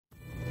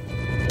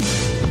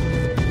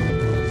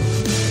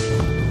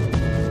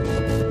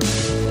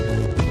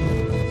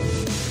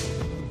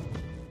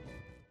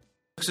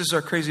This is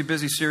our crazy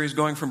busy series,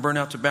 Going from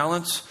Burnout to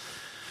Balance.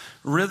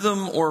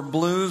 Rhythm or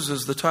Blues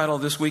is the title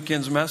of this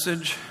weekend's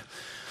message.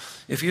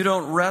 If you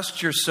don't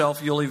rest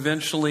yourself, you'll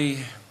eventually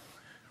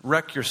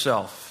wreck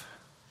yourself.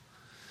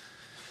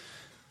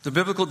 The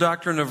biblical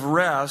doctrine of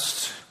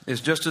rest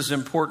is just as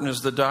important as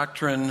the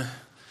doctrine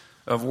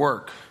of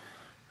work.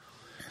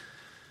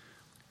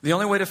 The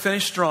only way to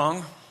finish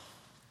strong,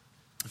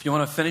 if you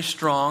want to finish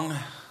strong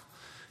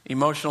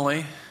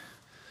emotionally,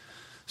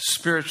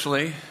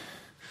 spiritually,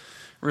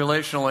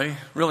 relationally,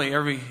 really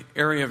every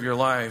area of your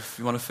life,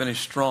 you want to finish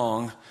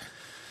strong.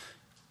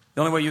 The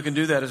only way you can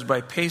do that is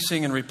by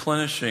pacing and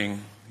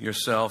replenishing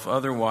yourself.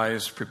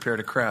 Otherwise, prepare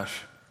to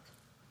crash.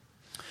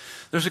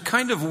 There's a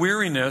kind of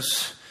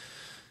weariness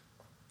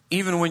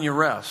even when you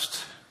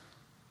rest.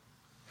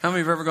 How many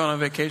of you have ever gone on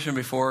vacation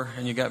before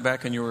and you got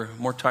back and you were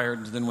more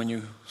tired than when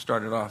you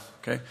started off?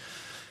 Okay.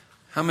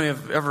 How many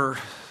have ever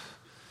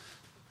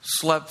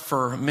slept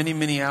for many,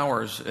 many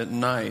hours at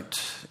night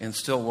and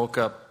still woke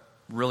up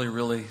really,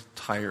 really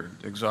tired,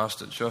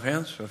 exhausted? Show of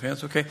hands? Show of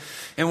hands? Okay.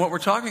 And what we're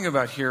talking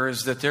about here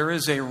is that there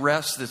is a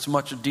rest that's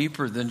much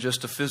deeper than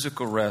just a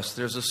physical rest.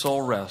 There's a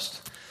soul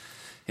rest.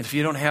 And if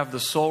you don't have the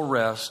soul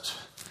rest,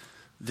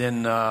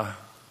 then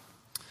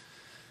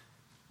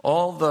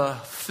all the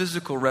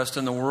physical rest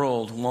in the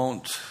world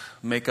won't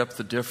make up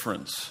the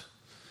difference.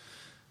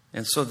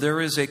 And so there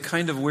is a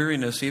kind of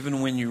weariness even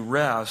when you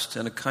rest,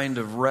 and a kind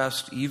of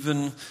rest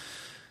even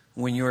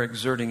when you're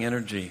exerting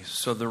energy.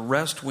 So the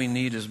rest we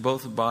need is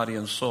both body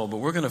and soul. But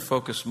we're going to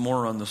focus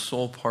more on the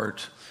soul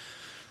part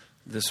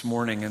this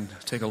morning and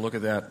take a look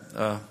at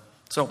that.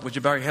 So would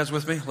you bow your heads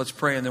with me? Let's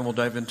pray, and then we'll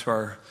dive into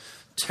our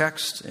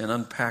text and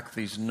unpack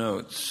these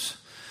notes.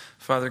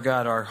 Father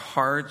God, our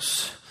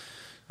hearts,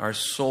 our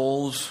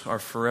souls are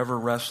forever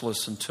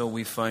restless until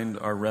we find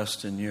our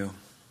rest in you.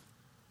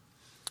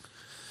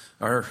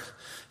 Our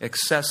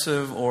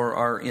excessive or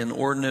our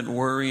inordinate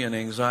worry and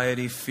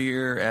anxiety,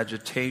 fear,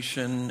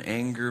 agitation,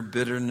 anger,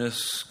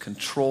 bitterness,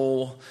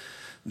 control,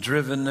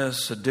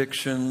 drivenness,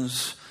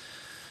 addictions,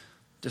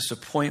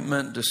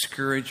 disappointment,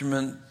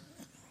 discouragement,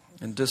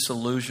 and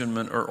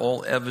disillusionment are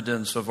all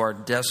evidence of our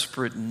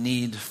desperate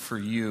need for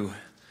you.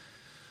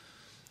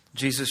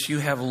 Jesus, you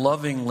have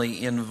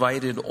lovingly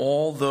invited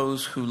all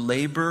those who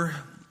labor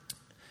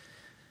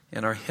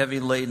and are heavy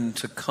laden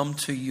to come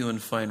to you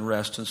and find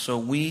rest. And so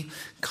we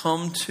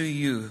come to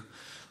you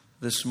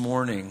this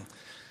morning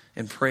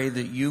and pray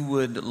that you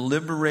would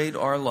liberate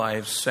our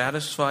lives,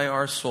 satisfy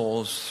our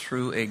souls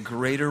through a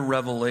greater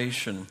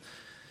revelation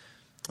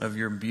of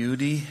your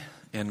beauty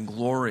and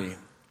glory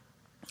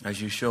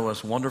as you show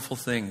us wonderful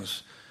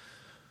things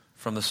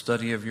from the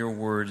study of your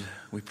word.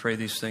 We pray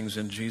these things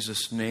in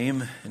Jesus'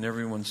 name. And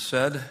everyone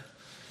said,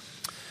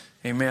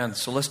 amen.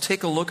 So let's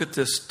take a look at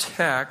this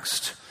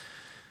text.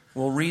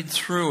 We'll read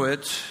through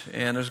it,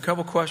 and there's a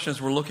couple questions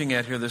we're looking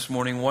at here this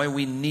morning. Why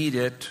we need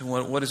it,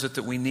 what is it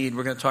that we need?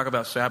 We're going to talk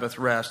about Sabbath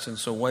rest, and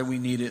so why we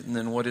need it, and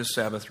then what is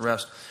Sabbath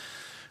rest?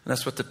 And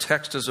that's what the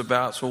text is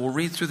about. So we'll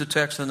read through the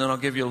text, and then I'll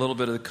give you a little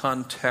bit of the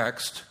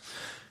context,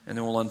 and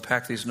then we'll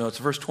unpack these notes.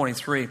 Verse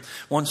 23,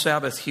 one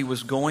Sabbath he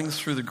was going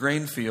through the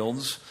grain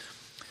fields,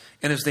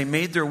 and as they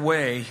made their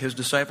way, his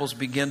disciples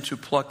began to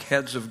pluck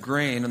heads of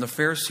grain, and the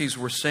Pharisees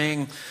were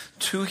saying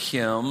to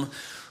him,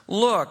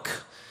 "Look,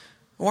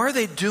 why are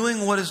they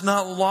doing what is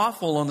not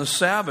lawful on the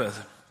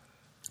Sabbath?"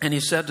 And he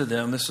said to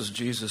them, this is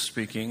Jesus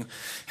speaking,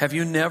 "Have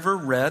you never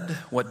read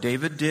what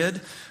David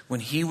did when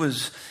he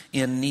was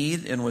in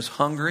need and was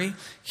hungry,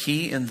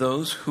 he and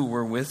those who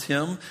were with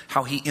him,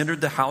 how he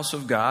entered the house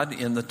of God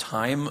in the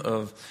time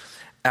of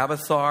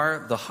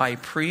Abiathar the high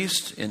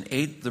priest and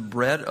ate the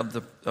bread of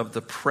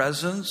the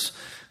presence,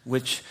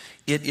 which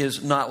it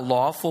is not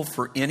lawful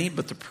for any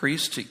but the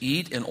priest to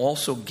eat, and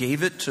also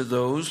gave it to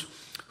those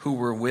who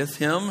were with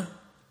him?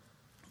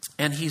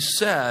 And he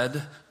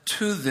said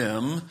to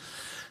them,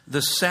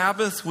 the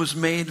Sabbath was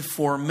made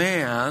for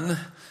man,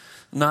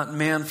 not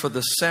man for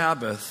the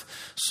Sabbath.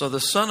 So the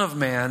Son of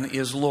Man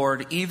is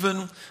Lord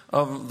even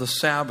of the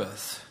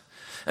Sabbath."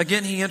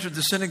 Again, he entered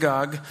the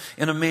synagogue,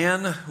 and a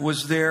man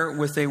was there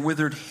with a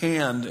withered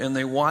hand, and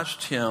they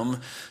watched him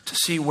to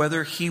see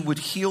whether he would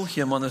heal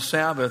him on the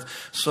Sabbath,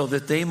 so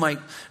that they might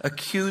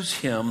accuse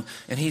him.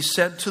 And he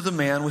said to the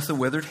man with the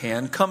withered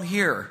hand, "Come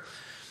here."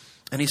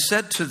 And he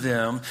said to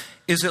them,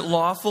 "Is it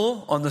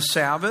lawful on the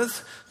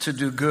Sabbath to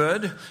do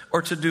good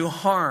or to do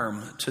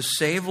harm, to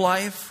save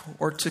life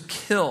or to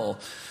kill?"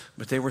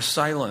 But they were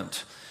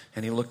silent.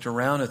 And he looked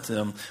around at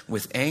them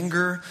with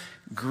anger,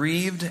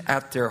 grieved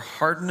at their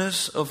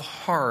hardness of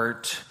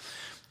heart,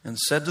 and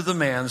said to the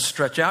man,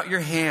 "Stretch out your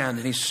hand."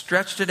 And he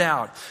stretched it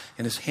out,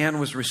 and his hand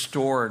was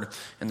restored.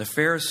 And the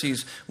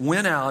Pharisees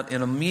went out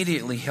and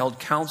immediately held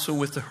counsel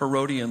with the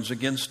Herodians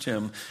against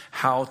him,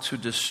 how to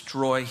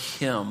destroy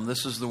him.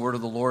 This is the word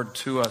of the Lord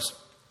to us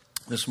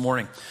this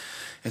morning.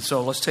 And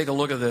so let's take a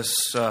look at this.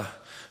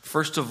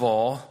 First of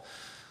all,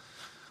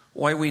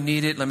 Why we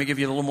need it, let me give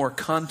you a little more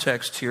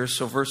context here.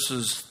 So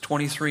verses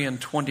 23 and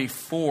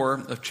 24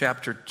 of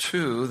chapter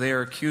 2, they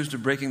are accused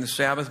of breaking the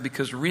Sabbath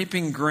because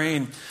reaping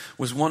grain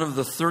was one of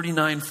the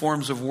 39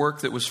 forms of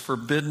work that was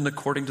forbidden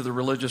according to the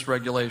religious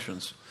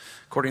regulations,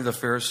 according to the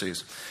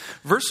Pharisees.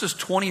 Verses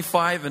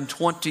 25 and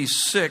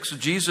 26,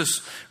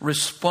 Jesus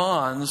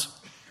responds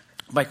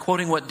by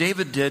quoting what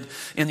David did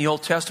in the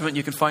Old Testament.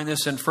 You can find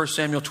this in 1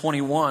 Samuel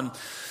 21.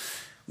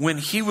 When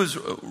he was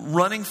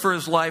running for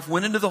his life,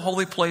 went into the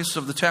holy place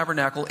of the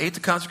tabernacle, ate the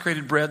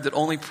consecrated bread that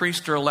only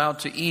priests are allowed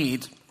to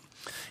eat.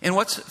 And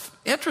what's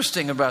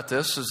interesting about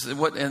this is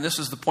and this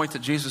is the point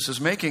that Jesus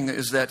is making,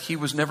 is that he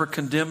was never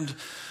condemned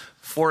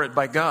for it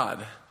by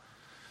God.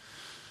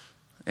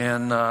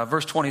 And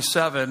verse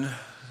 27,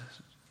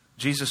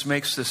 Jesus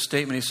makes this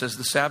statement. He says,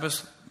 the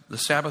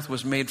Sabbath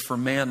was made for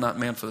man, not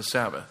man for the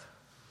Sabbath.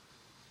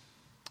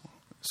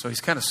 So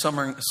he's kind of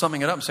summing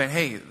it up and saying,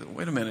 hey,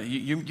 wait a minute,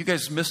 you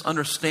guys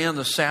misunderstand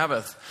the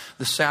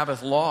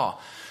Sabbath law.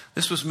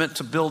 This was meant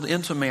to build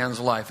into man's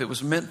life. It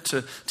was meant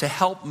to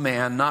help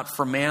man, not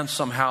for man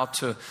somehow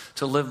to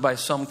live by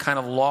some kind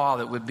of law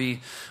that would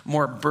be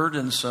more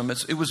burdensome.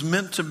 It was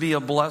meant to be a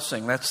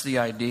blessing. That's the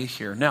idea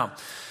here. Now,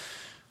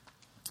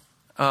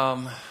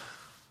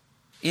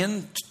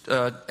 in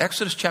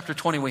Exodus chapter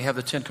 20, we have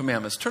the Ten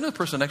Commandments. Turn to the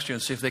person next to you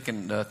and see if they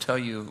can tell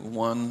you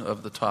one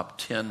of the top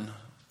 10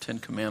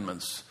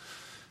 Commandments.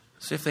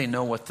 See if they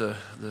know what the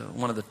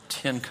one of the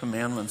 10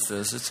 Commandments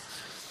is.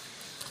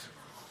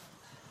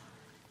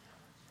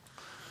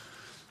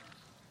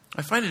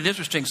 I find it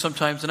interesting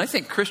sometimes, and I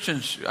think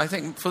Christians,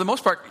 for the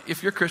most part,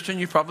 if you're Christian,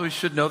 you probably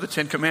should know the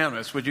 10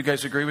 Commandments. Would you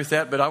guys agree with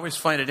that? But I always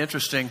find it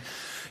interesting,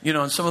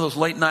 in some of those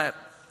late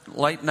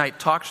night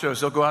talk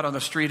shows, they'll go out on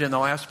the street and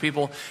they'll ask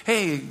people,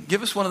 hey,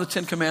 give us one of the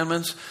 10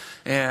 Commandments.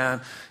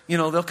 And,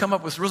 they'll come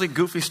up with really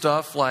goofy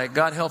stuff like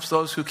God helps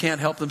those who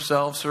can't help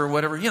themselves or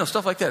whatever,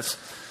 stuff like this.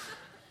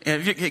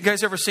 And have you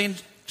guys ever seen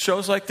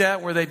shows like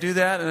that where they do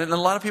that? And a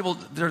lot of people,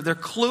 they're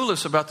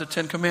clueless about the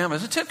 10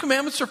 Commandments. The 10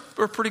 Commandments are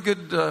a pretty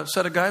good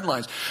set of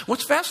guidelines.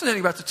 What's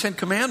fascinating about the 10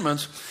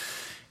 Commandments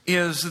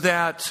is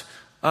that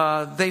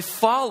they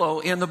follow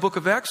in the book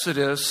of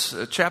Exodus,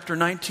 chapter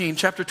 19.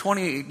 Chapter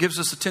 20 gives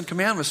us the 10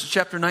 Commandments.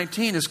 Chapter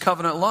 19 is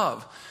covenant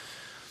love.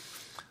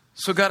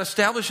 So God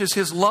establishes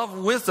his love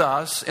with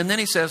us, and then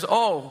he says,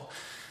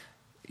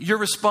 your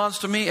response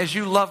to me as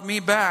you love me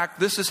back,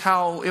 this is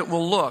how it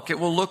will look. It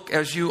will look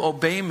as you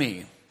obey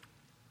me.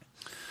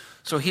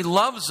 So he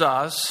loves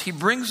us. He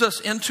brings us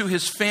into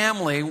his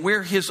family.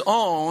 We're his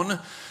own.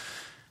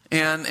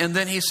 And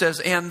then he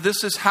says, and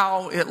this is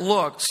how it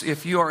looks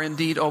if you are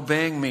indeed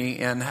obeying me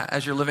and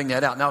as you're living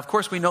that out. Now, of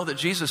course, we know that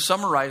Jesus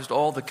summarized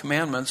all the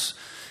commandments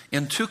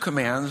in 2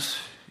 commands.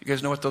 You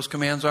guys know what those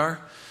commands are?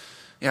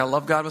 Yeah,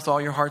 love God with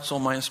all your heart, soul,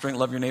 mind, and strength.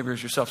 Love your neighbor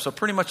as yourself. So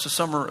pretty much a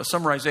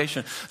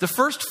summarization. The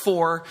first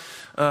 4,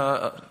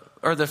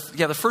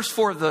 the first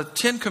 4 of the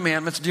 10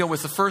 commandments deal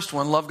with the first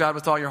one, love God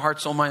with all your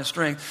heart, soul, mind, and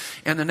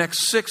strength. And the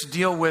next 6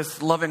 deal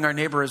with loving our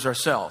neighbor as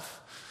ourselves.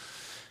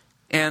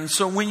 And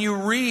so when you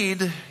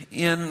read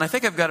I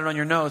think I've got it on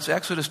your notes,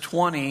 Exodus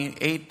 20,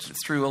 8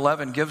 through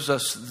 11 gives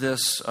us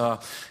this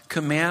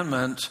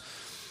commandment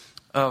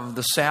of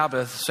the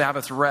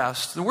Sabbath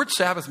rest. The word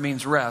Sabbath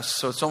means rest,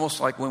 so it's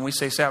almost like when we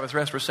say Sabbath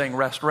rest, we're saying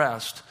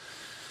rest.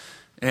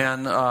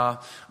 And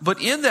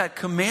but in that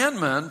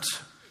commandment,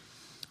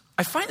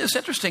 I find this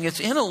interesting.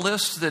 It's in a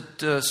list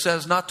that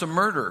says not to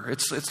murder.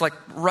 It's like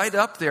right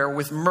up there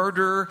with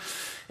murder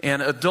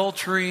and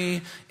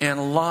adultery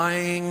and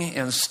lying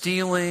and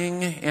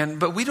stealing,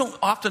 but we don't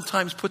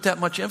oftentimes put that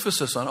much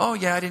emphasis on. Oh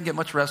yeah, I didn't get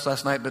much rest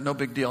last night, but no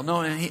big deal.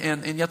 No,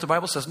 and yet the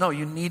Bible says no.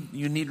 You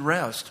need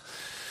rest.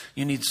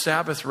 You need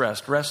Sabbath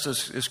rest. Rest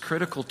is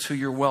critical to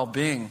your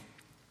well-being.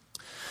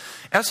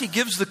 As he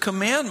gives the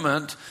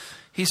commandment,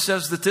 he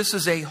says that this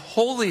is a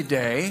holy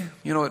day.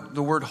 You know what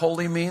the word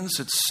holy means?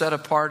 It's set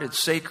apart.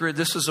 It's sacred.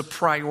 This is a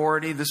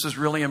priority. This is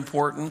really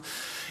important.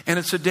 And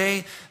it's a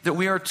day that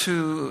we are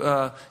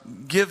to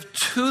give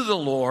to the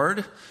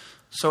Lord.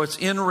 So it's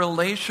in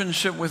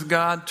relationship with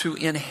God to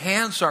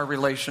enhance our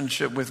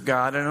relationship with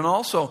God. And it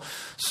also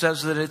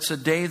says that it's a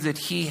day that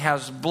he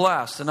has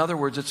blessed. In other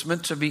words, it's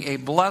meant to be a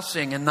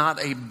blessing and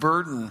not a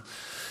burden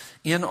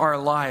in our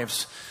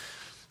lives.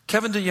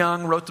 Kevin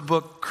DeYoung wrote the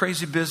book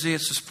Crazy Busy.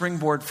 It's a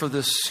springboard for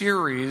this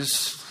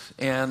series.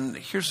 And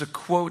here's a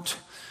quote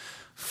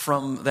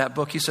from that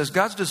book. He says,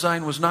 God's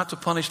design was not to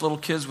punish little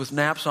kids with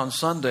naps on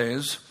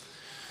Sundays.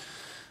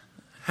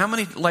 How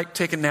many like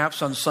taking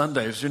naps on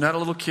Sundays? You're not a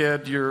little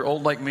kid, you're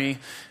old like me,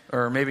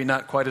 or maybe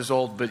not quite as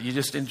old, but you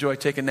just enjoy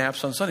taking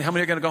naps on Sunday. How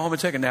many are going to go home and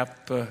take a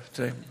nap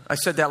today? I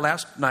said that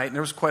last night, and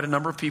there was quite a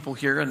number of people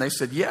here, and they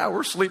said, yeah,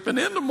 we're sleeping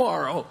in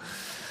tomorrow.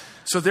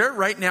 So they're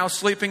right now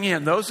sleeping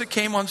in. Those that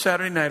came on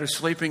Saturday night are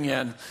sleeping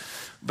in.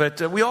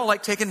 But we all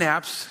like taking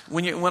naps.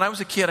 When I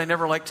was a kid, I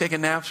never liked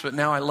taking naps, but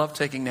now I love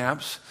taking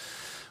naps.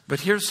 But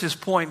here's his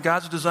point.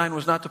 God's design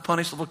was not to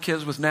punish little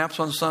kids with naps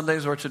on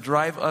Sundays or to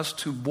drive us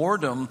to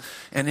boredom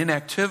and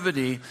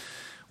inactivity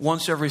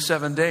once every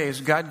 7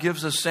 days. God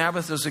gives us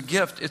Sabbath as a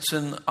gift. It's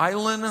an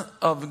island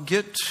of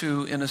get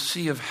to in a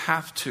sea of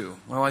have to.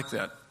 I like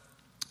that.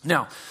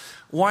 Now,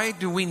 why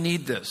do we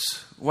need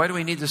this? Why do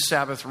we need the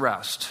Sabbath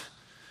rest?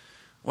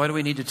 Why do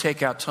we need to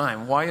take out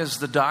time? Why is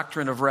the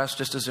doctrine of rest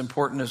just as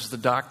important as the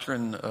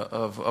doctrine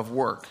of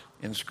work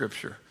in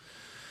Scripture?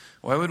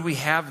 Why would we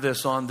have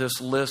this on this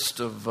list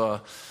of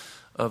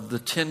the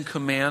 10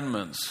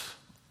 Commandments?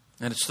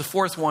 And it's the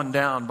fourth one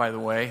down, by the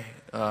way.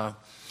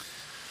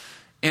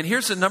 And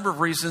here's a number of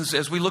reasons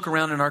as we look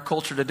around in our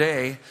culture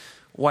today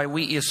why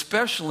we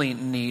especially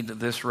need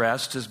this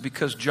rest is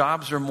because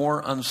jobs are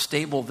more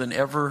unstable than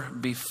ever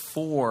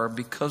before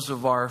because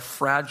of our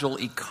fragile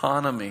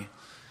economy.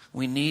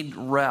 We need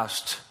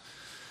rest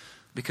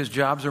because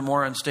jobs are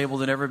more unstable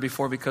than ever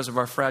before because of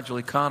our fragile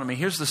economy.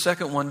 Here's the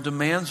second one.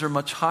 Demands are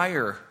much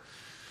higher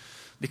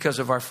because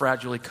of our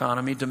fragile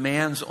economy.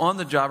 Demands on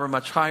the job are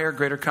much higher,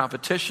 greater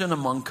competition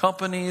among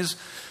companies.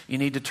 You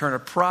need to turn a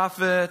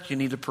profit. You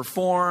need to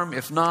perform.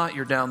 If not,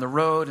 you're down the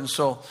road. And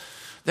so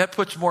that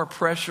puts more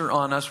pressure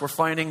on us. We're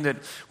finding that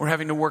we're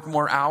having to work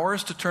more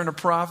hours to turn a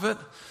profit.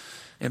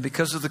 And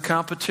because of the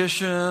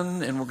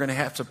competition, and we're going to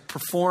have to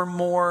perform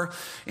more.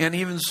 And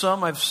even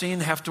some I've seen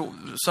have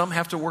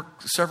to work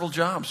several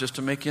jobs just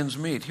to make ends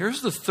meet.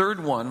 Here's the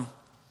third one.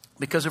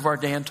 Because of our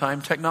day and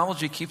time,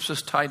 technology keeps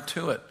us tied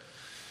to it.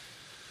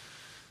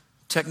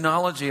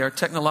 Technology, our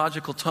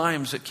technological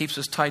times, it keeps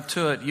us tied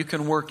to it. You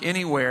can work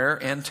anywhere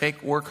and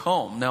take work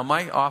home. Now,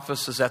 my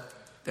office is at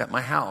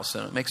my house,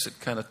 and it makes it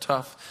kind of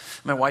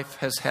tough. My wife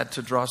has had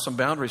to draw some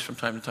boundaries from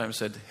time to time and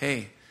said,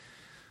 hey,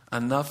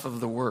 enough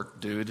of the work,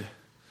 dude.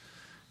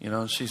 You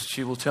know,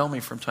 she will tell me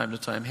from time to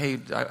time, hey,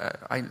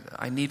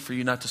 I need for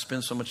you not to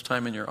spend so much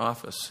time in your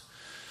office.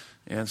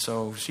 And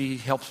so she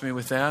helps me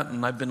with that,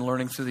 and I've been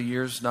learning through the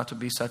years not to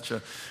be such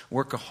a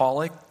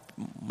workaholic.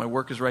 My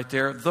work is right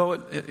there, though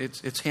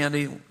it's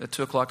handy at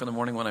 2 o'clock in the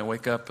morning when I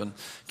wake up and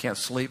can't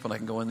sleep, and I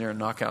can go in there and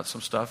knock out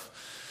some stuff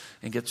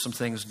and get some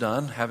things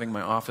done, having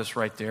my office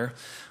right there.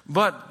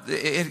 But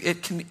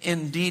it can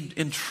indeed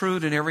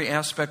intrude in every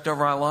aspect of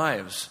our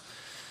lives.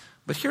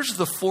 But here's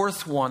the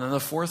fourth one, and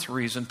the fourth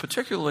reason,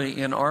 particularly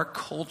in our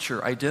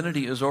culture,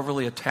 identity is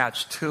overly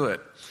attached to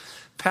it.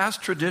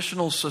 Past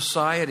traditional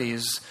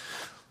societies,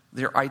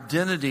 their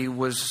identity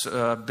was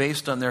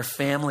based on their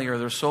family or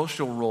their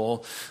social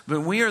role.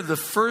 But we are the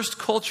first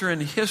culture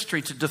in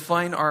history to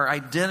define our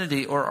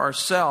identity or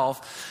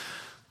ourself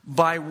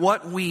by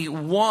what we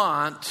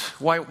want,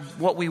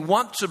 what we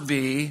want to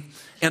be,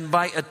 and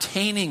by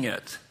attaining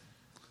it.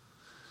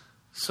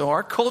 So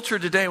our culture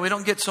today, we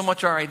don't get so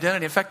much our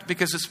identity. In fact,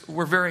 because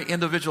we're a very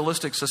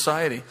individualistic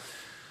society.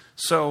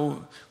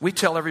 So we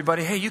tell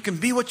everybody, hey, you can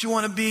be what you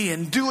want to be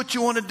and do what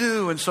you want to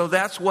do. And so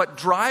that's what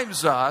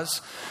drives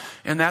us.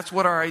 And that's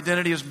what our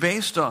identity is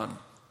based on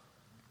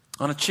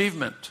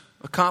achievement,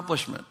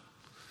 accomplishment.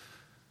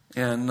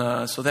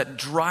 And so that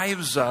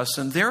drives us.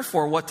 And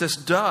therefore, what this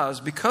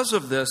does, because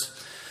of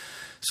this,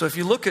 so if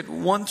you look at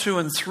 1, 2,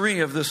 and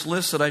 3 of this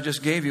list that I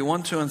just gave you,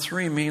 1, 2, and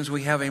 3 means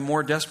we have a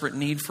more desperate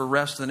need for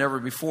rest than ever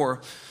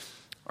before,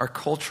 our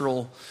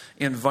cultural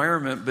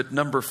environment. But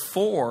number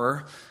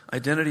 4,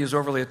 identity is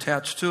overly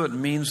attached to it,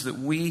 means that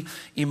we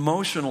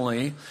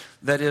emotionally,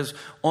 that is,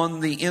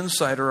 on the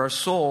inside or our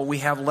soul, we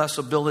have less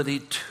ability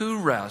to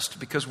rest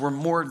because we're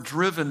more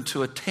driven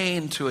to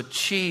attain, to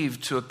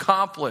achieve, to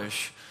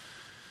accomplish.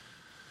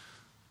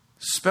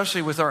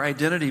 Especially with our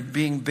identity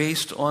being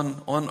based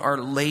on our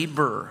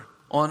labor,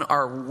 on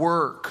our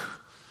work.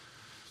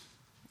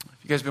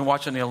 You guys been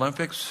watching the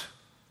Olympics?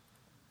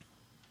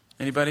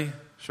 Anybody?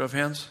 Show of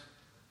hands?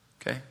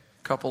 Okay,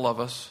 a couple of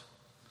us.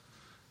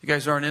 You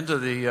guys aren't into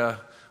the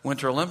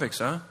Winter Olympics,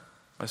 huh?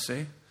 I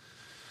see.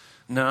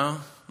 No?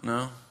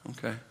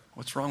 Okay.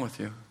 What's wrong with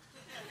you?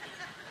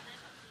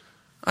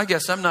 I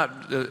guess I'm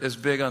not as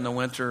big on the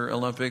Winter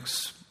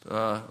Olympics,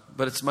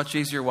 but it's much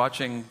easier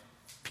watching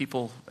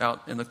people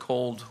out in the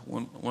cold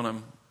when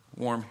I'm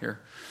warm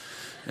here.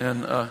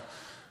 And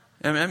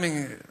I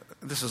mean,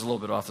 this is a little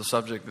bit off the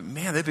subject, but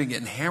man, they've been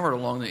getting hammered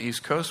along the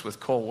East Coast with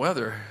cold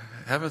weather,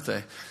 haven't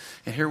they?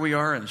 And here we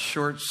are in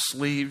short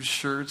sleeve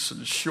shirts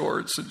and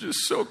shorts and just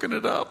soaking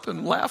it up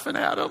and laughing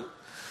at them.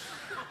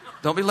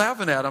 Don't be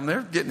laughing at them.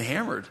 They're getting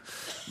hammered.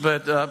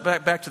 But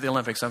back to the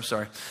Olympics. I'm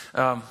sorry.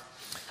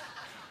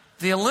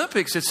 The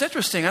Olympics, it's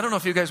interesting. I don't know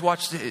if you guys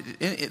watched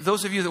it.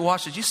 Those of you that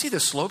watched it, you see the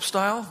slope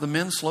style, the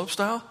men's slope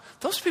style?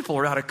 Those people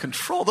are out of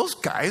control. Those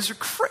guys are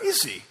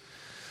crazy.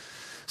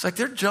 It's like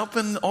they're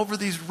jumping over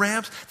these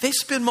ramps. They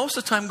spend most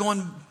of the time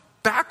going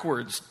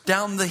backwards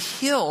down the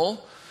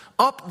hill,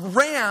 up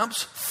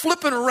ramps,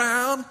 flipping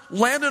around,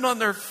 landing on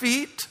their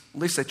feet.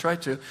 At least they try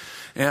to.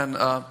 And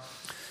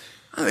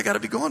they got to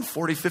be going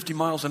 40, 50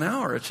 miles an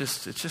hour. It's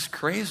just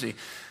crazy.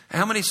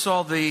 How many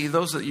saw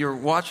those that you're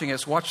watching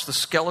us watch the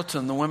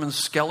skeleton, the women's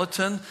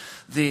skeleton?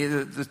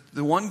 The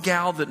one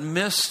gal that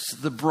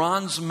missed the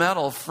bronze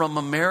medal from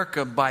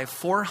America by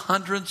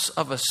 0.04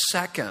 of a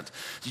second.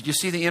 Did you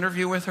see the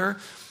interview with her?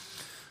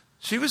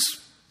 She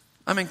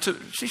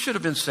should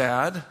have been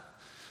sad.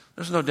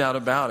 There's no doubt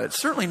about it.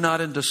 Certainly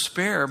not in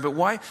despair, but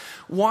why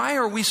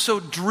are we so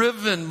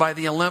driven by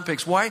the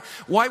Olympics? Why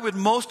would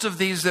most of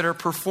these that are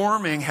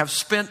performing have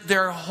spent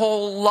their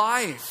whole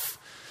life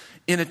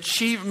in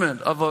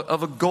achievement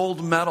of a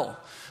gold medal?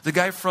 The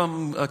guy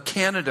from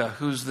Canada,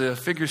 who's the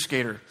figure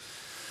skater,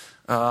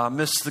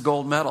 missed the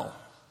gold medal.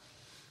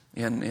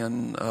 And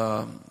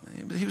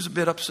he was a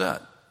bit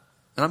upset.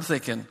 And I'm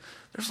thinking,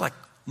 there's like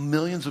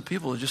millions of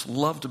people who just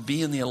love to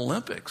be in the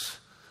Olympics.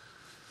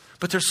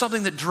 But there's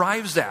something that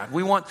drives that.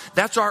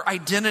 That's our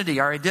identity.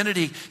 Our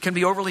identity can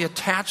be overly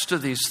attached to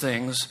these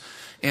things,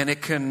 and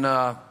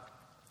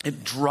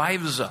it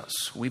drives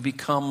us. We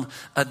become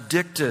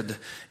addicted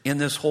in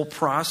this whole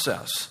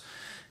process.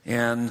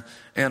 And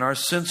our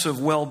sense of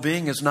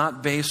well-being is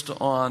not based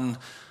on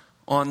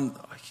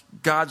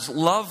God's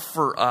love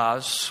for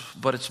us,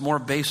 but it's more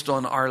based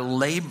on our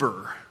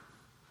labor.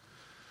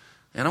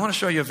 And I want to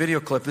show you a video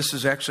clip. This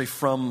is actually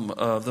from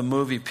the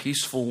movie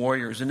Peaceful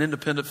Warriors, an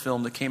independent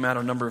film that came out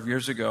a number of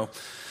years ago.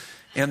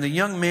 And the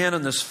young man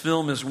in this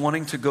film is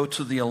wanting to go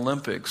to the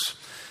Olympics,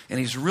 and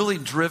he's really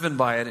driven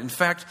by it. In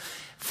fact,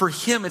 for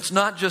him, it's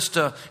not just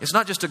a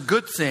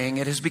good thing.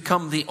 It has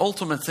become the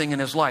ultimate thing in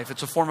his life.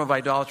 It's a form of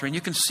idolatry. And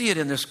you can see it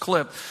in this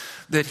clip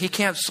that he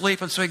can't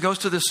sleep. And so he goes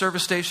to this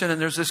service station, and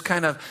there's this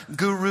kind of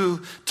guru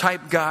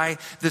type guy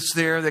that's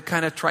there that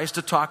kind of tries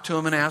to talk to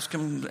him and ask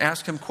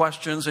him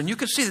questions. And you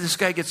can see that this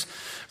guy gets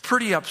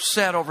pretty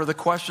upset over the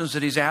questions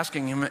that he's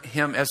asking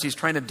him as he's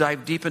trying to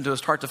dive deep into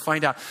his heart to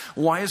find out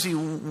what is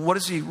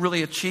he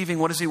really achieving?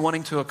 What is he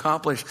wanting to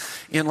accomplish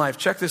in life?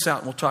 Check this out,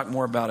 and we'll talk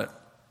more about it.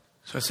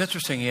 So it's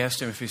interesting, he asked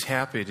him if he's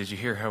happy. Did you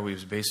hear how he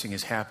was basing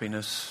his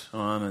happiness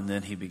on? And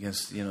then he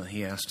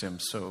asked him,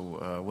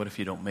 so what if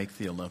you don't make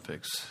the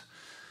Olympics?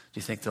 Do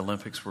you think the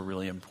Olympics were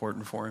really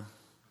important for him?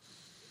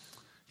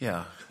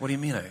 Yeah. What do you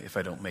mean if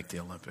I don't make the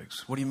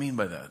Olympics? What do you mean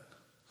by that?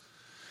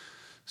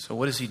 So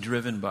what is he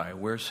driven by?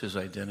 Where's his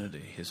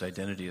identity? His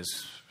identity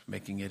is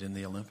making it in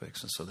the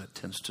Olympics. And so that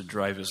tends to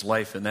drive his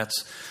life. And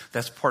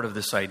that's part of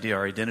this idea.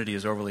 Our identity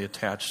is overly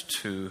attached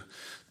to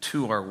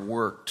our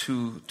work,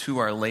 to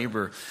our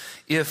labor.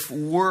 If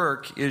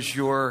work is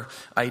your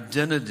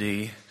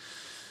identity,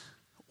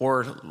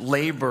 or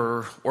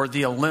labor, or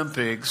the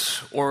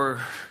Olympics,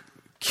 or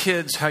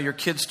kids, how your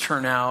kids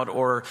turn out,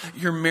 or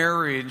your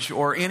marriage,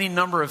 or any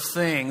number of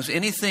things,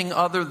 anything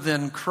other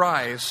than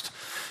Christ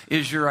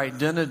is your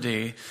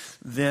identity,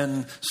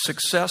 then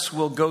success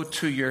will go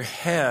to your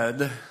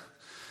head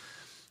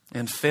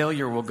and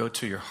failure will go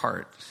to your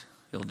heart.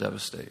 It'll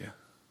devastate you.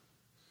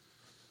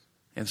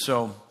 And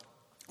so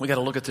we got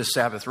to look at this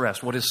Sabbath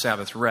rest. What is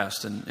Sabbath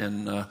rest?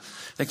 And I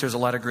think there's a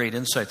lot of great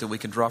insight that we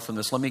can draw from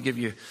this. Let me give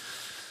you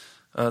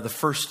the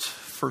first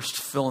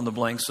fill in the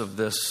blanks of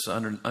this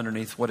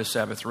underneath what is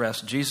Sabbath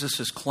rest. Jesus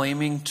is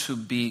claiming to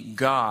be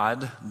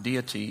God,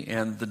 deity,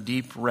 and the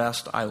deep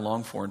rest I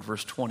long for in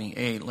verse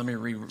 28. Let me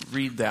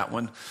read that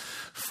one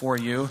for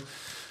you.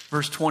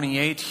 Verse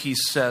 28, he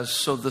says,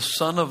 so the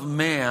Son of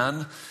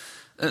Man...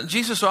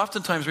 Jesus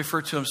oftentimes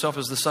referred to himself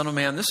as the Son of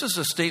Man. This is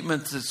a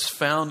statement that's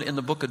found in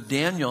the book of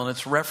Daniel, and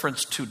it's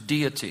reference to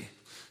deity.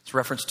 It's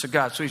reference to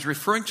God. So he's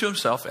referring to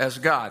himself as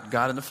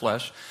God in the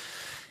flesh.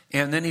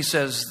 And then he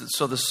says,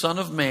 so the Son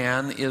of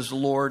Man is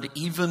Lord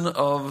even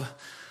of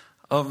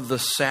the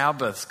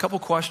Sabbath. A couple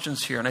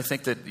questions here, and I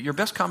think that your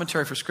best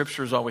commentary for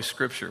Scripture is always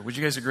Scripture. Would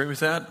you guys agree with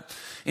that?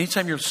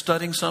 Anytime you're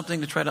studying something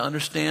to try to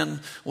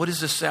understand what is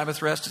this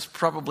Sabbath rest, it's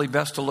probably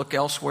best to look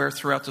elsewhere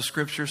throughout the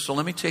Scriptures. So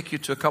let me take you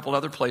to a couple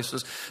other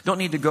places. Don't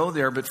need to go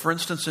there, but for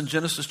instance, in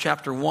Genesis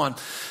chapter 1,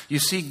 you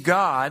see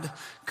God,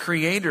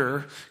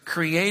 Creator,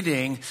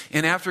 creating,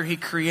 and after He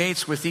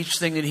creates, with each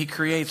thing that He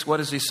creates, what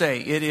does He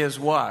say? It is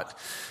what?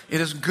 It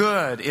is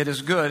good, it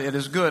is good, it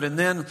is good. And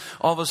then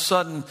all of a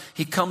sudden,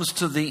 He comes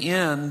to the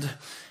end,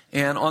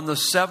 and on the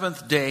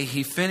seventh day,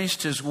 He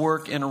finished His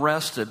work and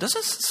rested. Doesn't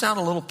it sound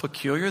a little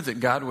peculiar that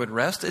God would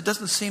rest? It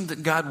doesn't seem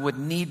that God would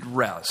need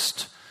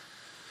rest.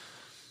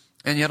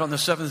 And yet on the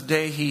seventh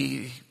day,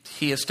 He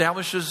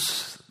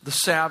establishes the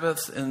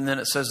Sabbath, and then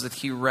it says that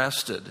He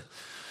rested.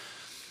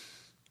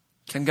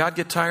 Can God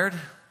get tired?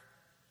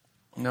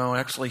 No,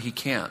 actually He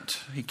can't.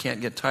 He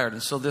can't get tired.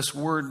 And so this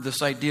word,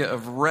 this idea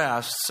of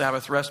rest,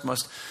 Sabbath rest,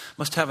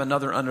 must have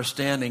another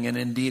understanding, and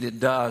indeed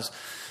it does.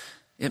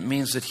 It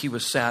means that He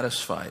was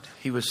satisfied.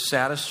 He was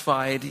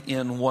satisfied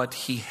in what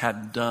He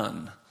had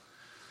done.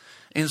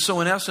 And so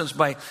in essence,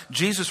 by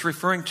Jesus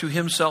referring to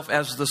Himself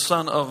as the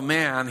Son of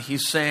Man,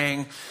 He's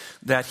saying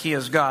that He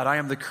is God. I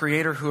am the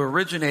Creator who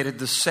originated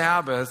the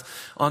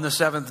Sabbath on the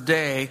seventh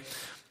day.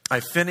 I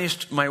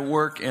finished my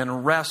work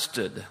and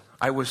rested.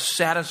 I was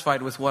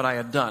satisfied with what I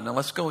had done. Now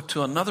let's go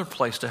to another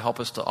place to help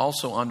us to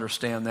also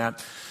understand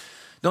that.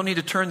 Don't need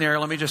to turn there.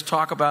 Let me just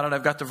talk about it.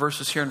 I've got the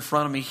verses here in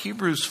front of me.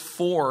 Hebrews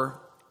 4,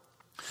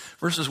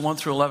 verses 1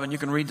 through 11. You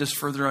can read this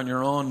further on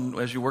your own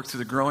as you work through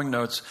the growing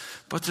notes.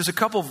 But there's a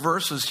couple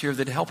verses here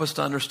that help us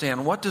to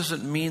understand what does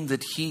it mean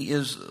that He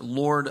is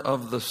Lord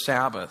of the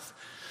Sabbath.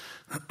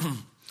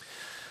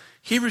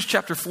 Hebrews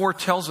chapter 4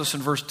 tells us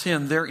in verse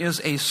 10, there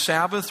is a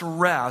Sabbath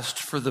rest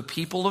for the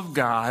people of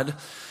God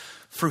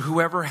for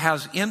whoever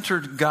has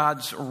entered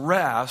God's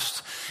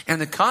rest. And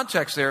the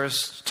context there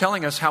is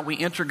telling us how we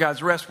enter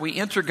God's rest. We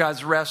enter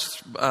God's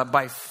rest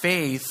by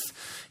faith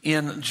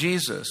in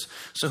Jesus.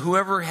 So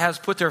whoever has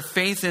put their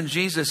faith in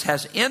Jesus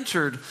has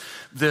entered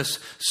this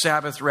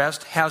Sabbath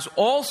rest, has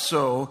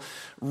also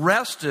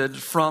rested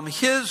from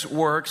his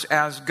works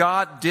as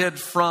God did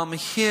from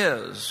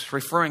his,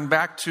 referring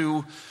back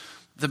to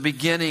the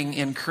beginning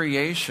in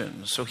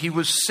creation. So he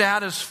was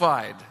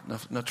satisfied.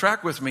 Now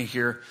track with me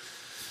here.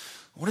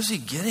 What is he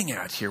getting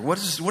at here? What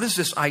is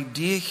this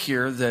idea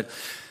here that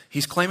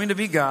he's claiming to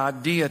be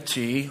God,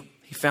 deity?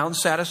 He found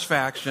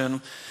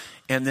satisfaction,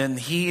 and then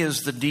he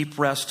is the deep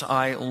rest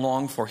I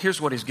long for. Here's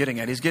what he's getting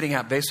at. He's getting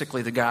at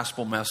basically the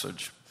gospel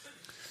message.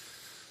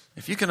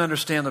 If you can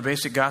understand the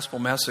basic gospel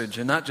message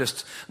and not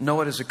just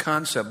know it as a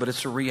concept, but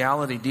it's a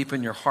reality deep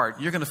in your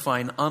heart, you're going to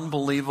find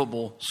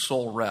unbelievable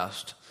soul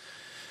rest.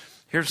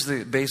 Here's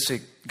the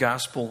basic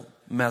gospel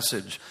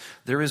message.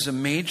 There is a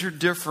major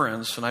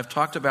difference, and I've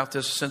talked about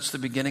this since the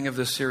beginning of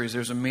this series.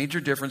 There's a major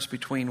difference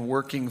between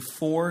working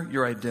for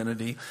your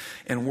identity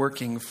and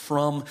working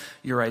from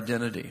your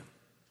identity.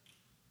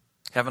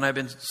 Haven't I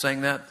been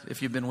saying that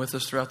if you've been with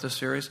us throughout this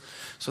series?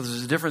 So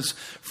there's a difference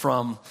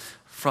from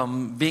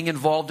being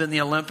involved in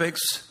the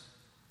Olympics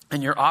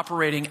and you're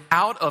operating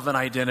out of an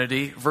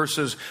identity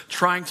versus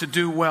trying to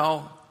do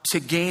well to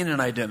gain an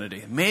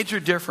identity.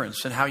 Major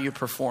difference in how you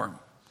perform.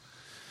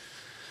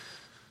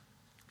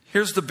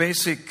 Here's the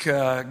basic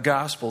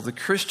gospel. The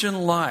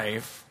Christian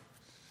life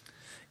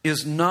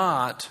is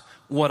not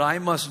what I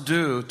must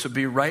do to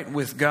be right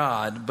with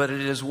God, but it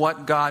is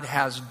what God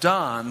has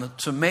done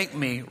to make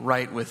me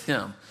right with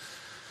Him.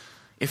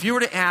 If you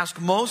were to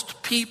ask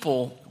most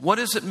people, what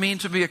does it mean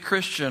to be a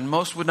Christian?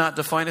 Most would not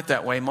define it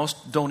that way.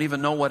 Most don't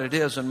even know what it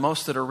is, and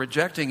most that are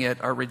rejecting it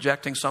are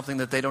rejecting something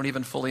that they don't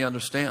even fully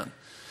understand.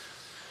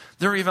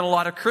 There are even a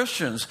lot of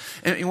Christians.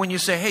 And when you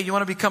say, hey, you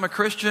want to become a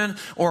Christian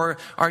or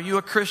are you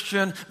a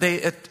Christian?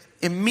 They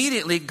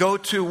immediately go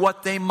to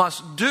what they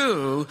must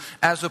do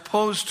as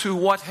opposed to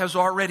what has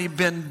already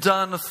been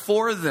done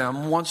for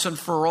them once and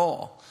for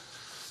all.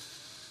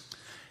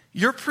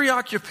 Your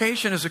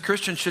preoccupation as a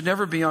Christian should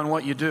never be on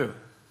what you do.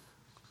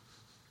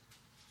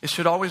 You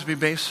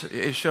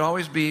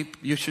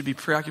should be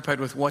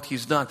preoccupied with what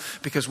He's done,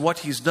 because what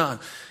He's done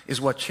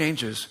is what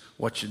changes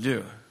what you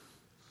do.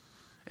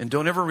 And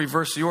don't ever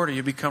reverse the order.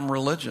 You become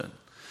religion.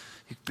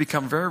 You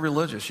become very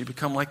religious. You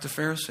become like the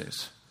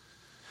Pharisees.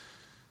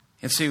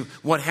 And see,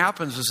 what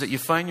happens is that you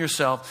find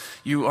yourself,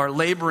 you are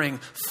laboring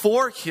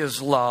for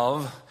His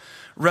love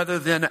rather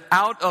than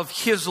out of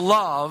His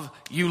love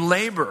you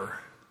labor.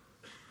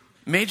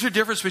 Major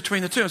difference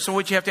between the two. And so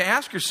what you have to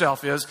ask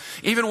yourself is,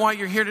 even while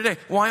you're here today,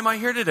 why am I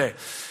here today?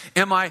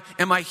 Am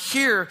I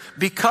here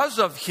because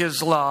of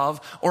His love,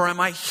 or am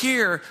I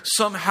here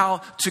somehow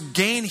to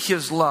gain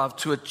His love,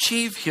 to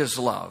achieve His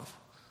love?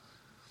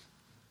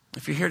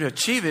 If you're here to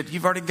achieve it,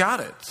 you've already got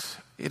it.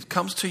 It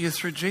comes to you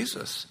through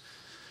Jesus.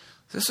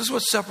 This is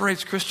what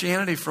separates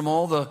Christianity from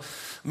all the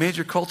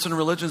major cults and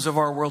religions of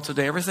our world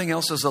today. Everything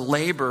else is a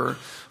labor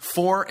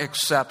for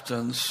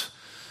acceptance.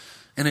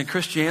 And in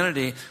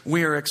Christianity,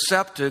 we are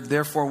accepted,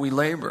 therefore we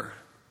labor.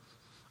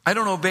 I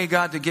don't obey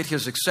God to get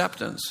His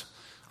acceptance.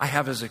 I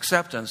have His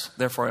acceptance,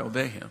 therefore I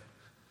obey Him.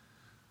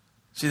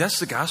 See, that's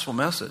the gospel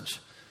message.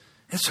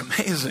 It's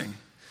amazing.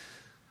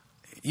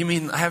 You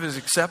mean I have His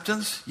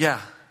acceptance?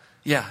 Yeah,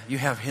 you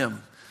have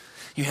Him.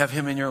 You have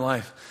Him in your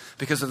life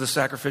because of the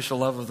sacrificial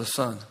love of the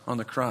Son on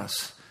the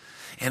cross.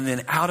 And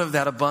then out of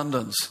that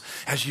abundance,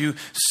 as you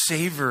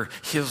savor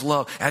His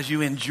love, as you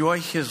enjoy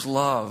His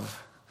love,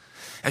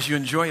 as you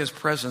enjoy His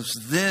presence,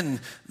 then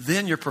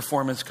your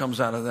performance comes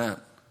out of that.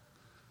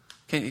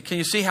 Can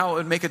you see how it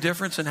would make a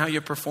difference in how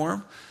you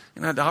perform?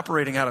 You're not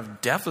operating out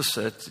of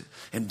deficit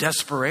and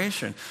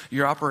desperation.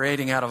 You're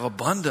operating out of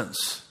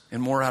abundance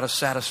and more out of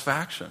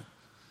satisfaction.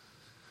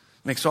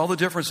 Makes all the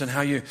difference in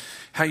how you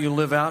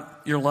live out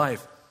your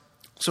life.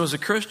 So as a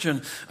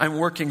Christian, I'm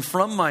working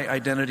from my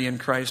identity in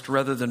Christ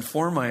rather than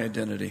for my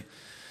identity.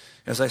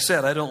 As I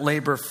said, I don't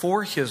labor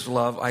for His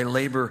love. I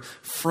labor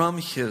from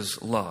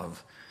His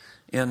love.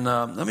 And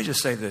let me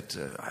just say that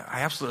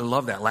I absolutely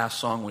love that last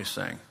song we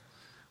sang,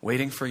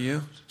 Waiting for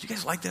You. Did you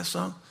guys like that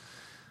song?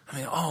 I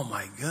mean, oh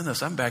my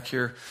goodness, I'm back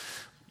here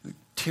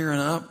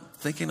tearing up,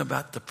 thinking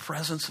about the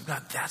presence of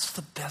God. That's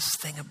the best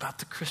thing about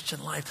the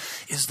Christian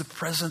life, is the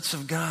presence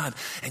of God.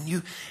 And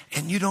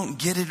you don't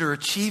get it or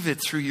achieve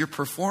it through your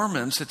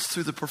performance. It's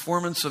through the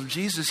performance of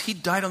Jesus. He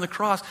died on the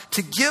cross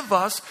to give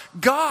us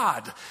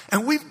God.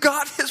 And we've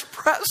got His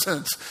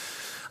presence.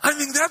 I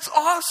mean, that's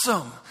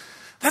awesome.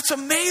 That's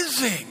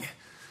amazing.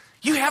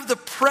 You have the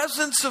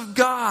presence of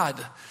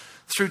God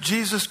through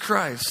Jesus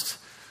Christ.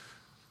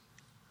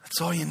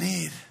 That's all you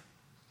need.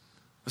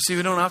 But see,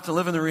 we don't have to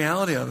live in the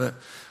reality of it.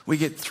 We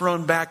get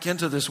thrown back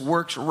into this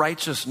works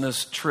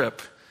righteousness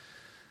trip.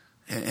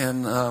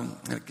 And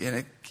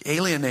it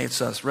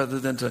alienates us rather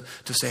than to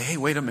say, hey,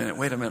 wait a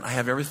minute. I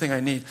have everything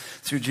I need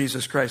through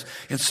Jesus Christ.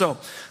 And so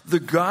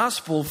the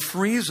gospel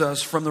frees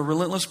us from the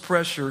relentless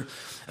pressure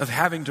of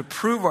having to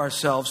prove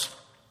ourselves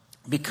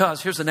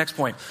Because, here's the next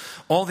point,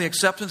 all the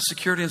acceptance,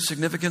 security, and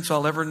significance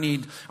I'll ever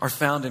need are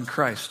found in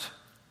Christ.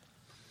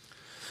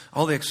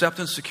 All the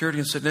acceptance, security,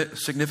 and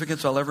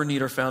significance I'll ever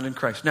need are found in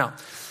Christ. Now,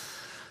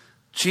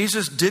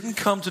 Jesus didn't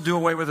come to do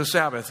away with the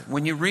Sabbath.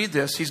 When you read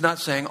this, he's not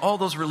saying, all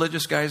those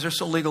religious guys are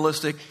so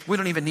legalistic, we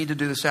don't even need to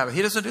do the Sabbath.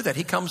 He doesn't do that.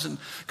 He comes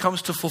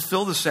to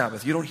fulfill the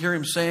Sabbath. You don't hear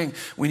him saying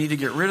we need to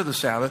get rid of the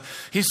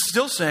Sabbath. He's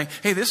still saying,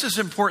 hey, this is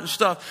important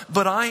stuff,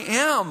 but I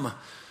am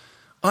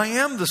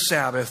the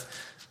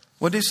Sabbath.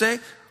 What did he say?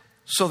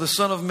 So the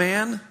Son of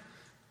Man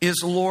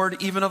is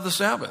Lord even of the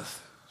Sabbath.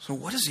 So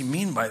what does he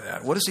mean by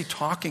that? What is he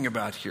talking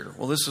about here?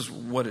 Well, this is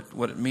what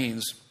it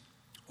means.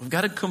 We've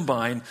got to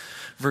combine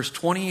verse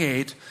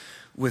 28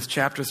 with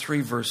chapter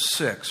 3, verse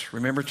 6.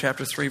 Remember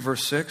chapter 3,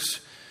 verse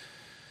 6?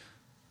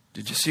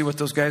 Did you see what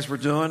those guys were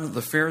doing?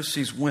 The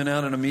Pharisees went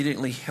out and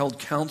immediately held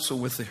counsel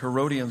with the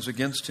Herodians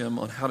against him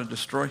on how to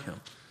destroy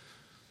him.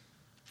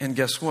 And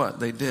guess what?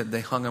 They did.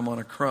 They hung him on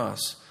a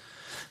cross.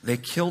 They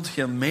killed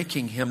him,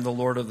 making him the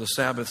Lord of the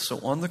Sabbath. So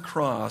on the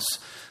cross,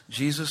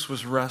 Jesus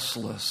was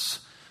restless,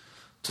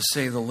 to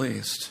say the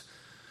least.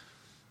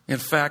 In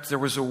fact, there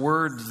was a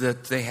word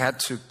that they had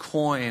to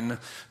coin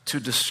to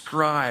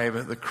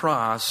describe the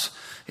cross.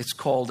 It's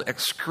called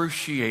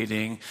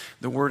excruciating.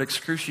 The word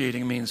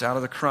excruciating means out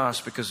of the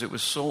cross because it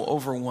was so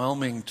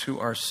overwhelming to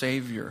our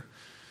Savior.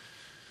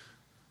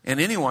 And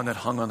anyone that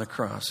hung on the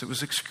cross, it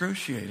was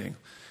excruciating.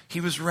 He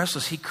was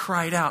restless. He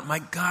cried out, my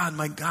God,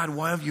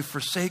 why have you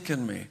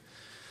forsaken me?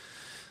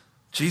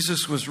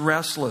 Jesus was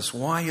restless.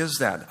 Why is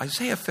that?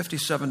 Isaiah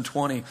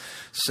 57:20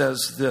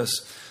 says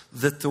this,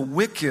 that the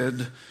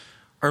wicked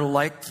are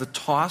like the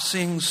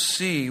tossing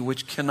sea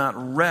which cannot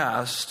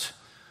rest,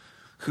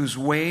 whose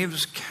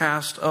waves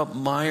cast up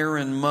mire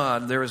and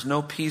mud. There is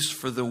no peace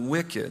for the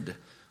wicked.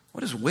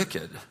 What is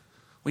wicked?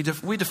 We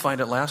defined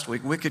it last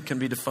week. Wicked can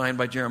be defined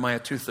by Jeremiah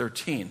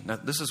 2:13. Now,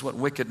 this is what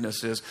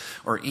wickedness is,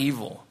 or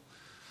evil.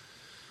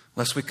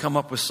 Unless we come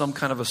up with some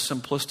kind of a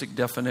simplistic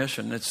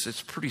definition. It's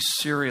a pretty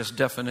serious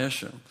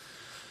definition.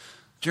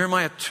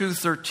 Jeremiah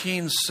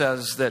 2:13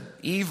 says that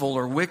evil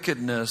or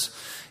wickedness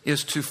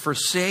is to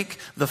forsake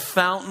the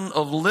fountain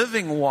of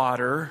living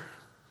water,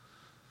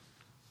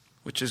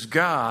 which is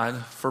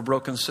God, for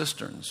broken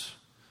cisterns.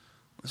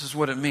 This is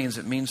what it means.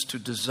 It means to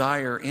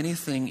desire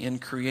anything in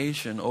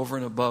creation over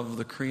and above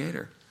the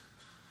Creator.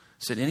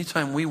 It said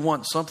anytime we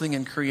want something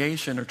in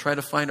creation or try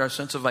to find our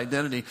sense of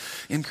identity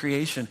in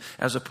creation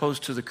as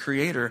opposed to the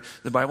Creator,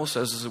 the Bible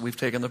says is that we've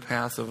taken the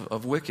path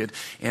of wicked.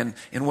 And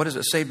what does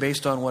it say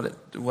based on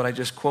what I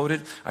just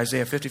quoted?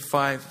 Isaiah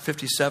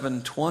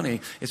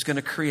 57:20. It's going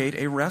to create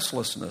a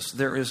restlessness.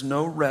 There is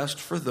no rest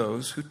for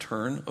those who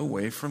turn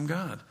away from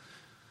God.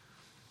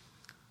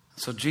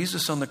 So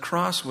Jesus on the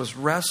cross was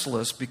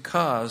restless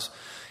because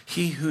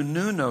he who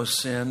knew no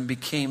sin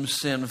became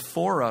sin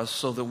for us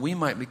so that we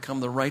might become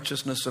the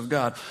righteousness of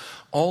God.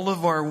 All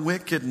of our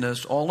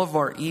wickedness, all of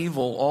our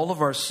evil, all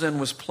of our sin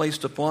was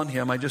placed upon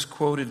him. I just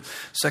quoted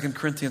 2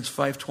 Corinthians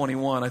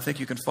 5:21. I think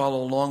you can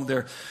follow along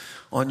there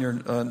on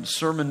your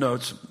sermon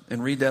notes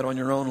and read that on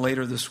your own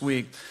later this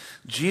week.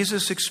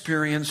 Jesus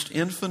experienced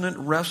infinite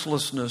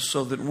restlessness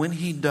so that when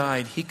he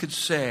died, he could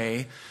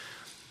say,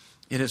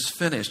 it is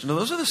finished. Now,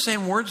 those are the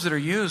same words that are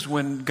used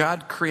when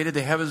God created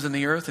the heavens and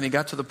the earth and he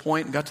got to the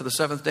point and got to the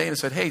seventh day and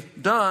said, hey,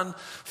 done,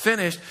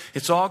 finished,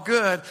 it's all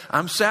good,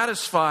 I'm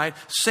satisfied.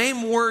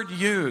 Same word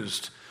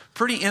used.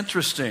 Pretty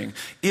interesting.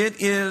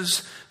 It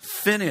is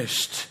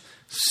finished,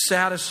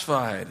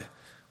 satisfied.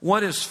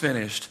 What is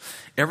finished?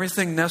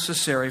 Everything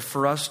necessary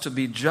for us to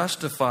be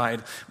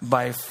justified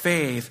by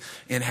faith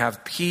and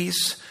have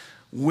peace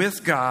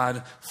with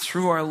God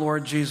through our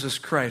Lord Jesus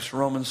Christ.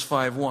 Romans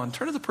 5:1.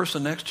 Turn to the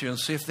person next to you and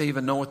see if they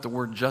even know what the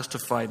word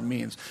justified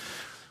means.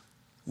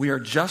 We are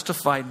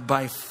justified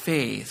by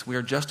faith. We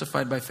are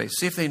justified by faith.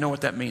 See if they know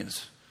what that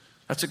means.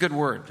 That's a good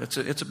word.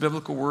 It's a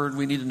biblical word.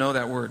 We need to know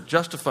that word.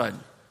 Justified.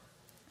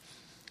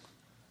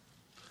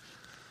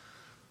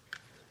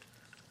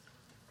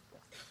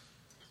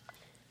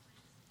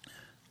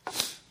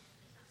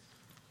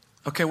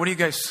 Okay, what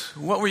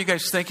were you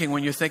guys thinking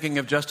when you're thinking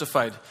of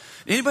justified?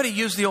 Anybody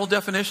use the old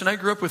definition I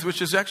grew up with,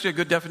 which is actually a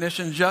good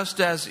definition, just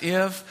as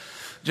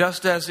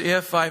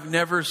if I've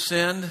never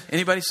sinned?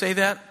 Anybody say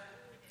that?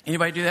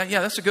 Anybody do that? Yeah,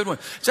 that's a good one.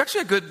 It's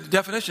actually a good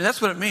definition.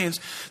 That's what it means,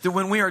 that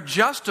when we are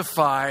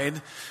justified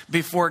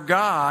before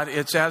God,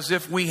 it's as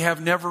if we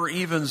have never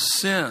even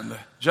sinned.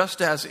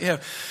 Just as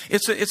if.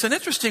 It's an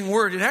interesting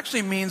word. It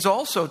actually means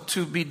also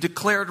to be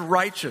declared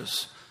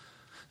righteous.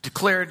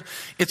 Declared,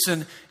 it's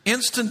an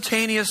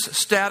instantaneous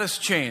status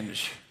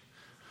change.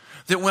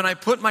 That when I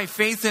put my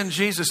faith in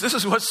Jesus, this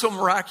is what's so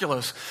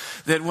miraculous,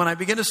 that when I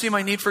begin to see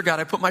my need for God,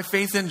 I put my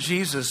faith in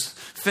Jesus,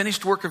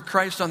 finished work of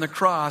Christ on the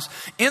cross,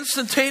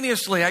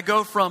 instantaneously I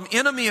go from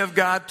enemy of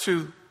God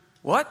to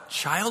what?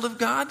 Child of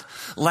God?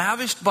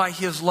 Lavished by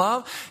his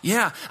love?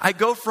 Yeah, I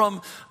go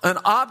from an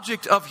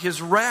object of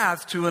his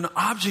wrath to an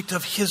object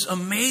of his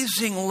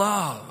amazing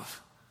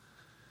love.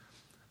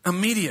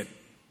 Immediate.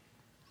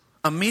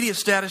 Immediate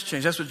status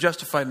change. That's what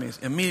justified means.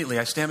 Immediately,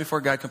 I stand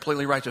before God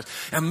completely righteous.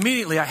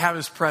 Immediately, I have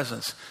His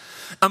presence.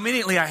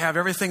 Immediately, I have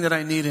everything that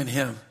I need in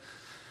Him.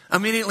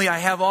 Immediately, I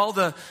have all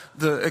the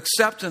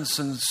acceptance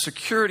and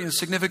security and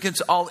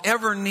significance I'll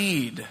ever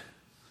need.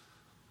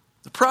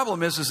 The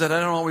problem is that I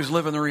don't always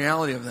live in the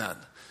reality of that.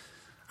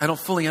 I don't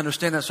fully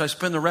understand that, so I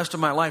spend the rest of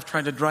my life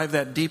trying to drive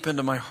that deep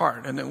into my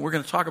heart. And we're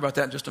going to talk about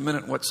that in just a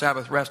minute, what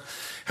Sabbath rest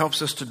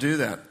helps us to do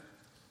that.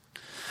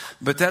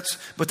 But that's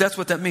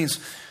what that means.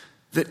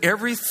 That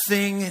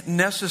everything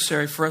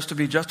necessary for us to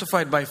be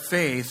justified by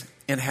faith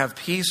and have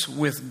peace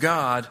with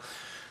God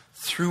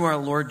through our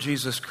Lord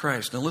Jesus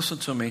Christ. Now listen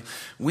to me.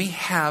 We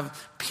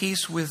have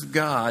peace with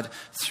God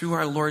through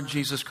our Lord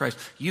Jesus Christ.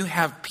 You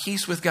have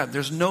peace with God.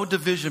 There's no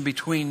division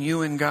between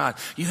you and God.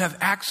 You have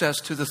access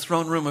to the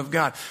throne room of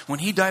God. When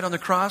He died on the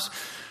cross,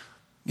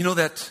 you know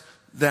that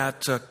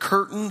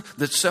curtain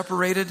that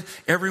separated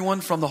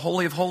everyone from the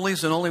Holy of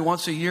Holies, and only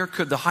once a year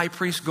could the high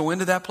priest go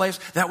into that place?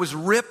 That was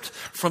ripped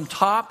from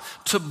top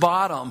to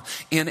bottom.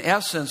 In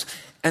essence,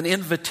 an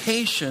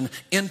invitation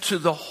into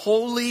the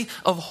Holy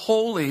of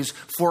Holies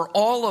for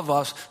all of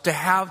us to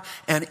have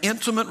an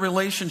intimate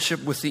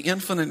relationship with the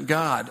infinite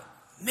God.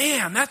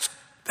 Man,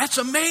 that's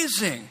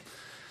amazing.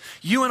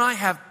 You and I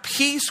have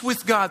peace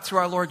with God through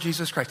our Lord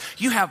Jesus Christ.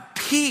 You have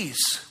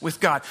peace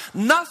with God.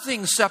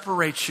 Nothing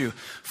separates you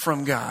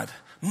from God.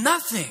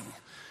 Nothing.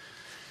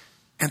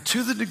 And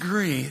to the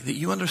degree that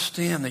you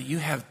understand that you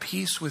have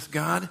peace with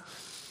God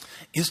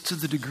is to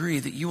the degree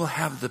that you will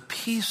have the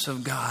peace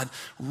of God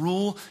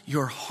rule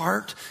your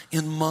heart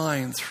and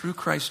mind through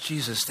Christ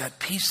Jesus. That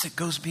peace that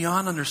goes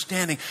beyond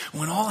understanding.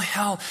 When all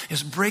hell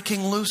is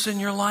breaking loose in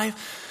your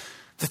life,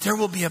 that there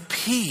will be a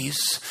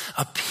peace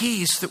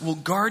that will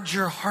guard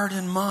your heart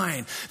and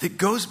mind, that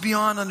goes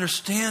beyond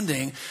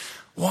understanding.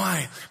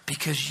 Why?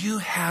 Because you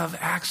have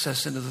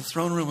access into the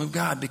throne room of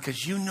God,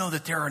 because you know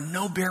that there are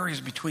no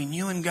barriers between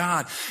you and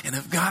God. And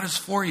if God is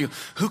for you,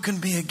 who can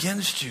be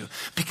against you?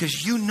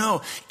 Because you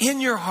know in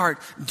your heart,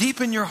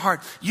 deep in your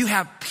heart, you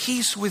have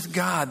peace with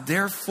God.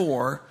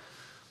 Therefore,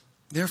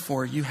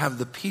 you have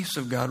the peace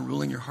of God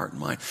ruling your heart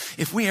and mind.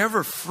 If we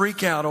ever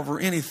freak out over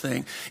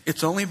anything,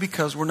 it's only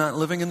because we're not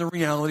living in the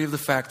reality of the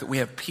fact that we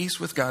have peace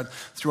with God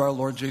through our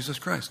Lord Jesus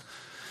Christ.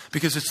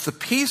 Because it's the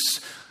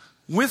peace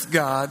with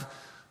God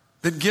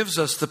that gives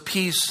us the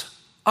peace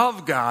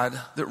of God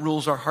that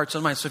rules our hearts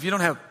and minds. So if you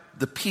don't have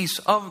the peace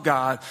of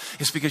God,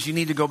 it's because you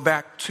need to go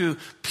back to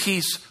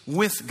peace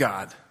with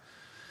God.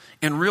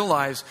 And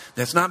realize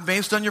that's not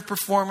based on your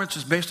performance.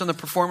 It's based on the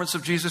performance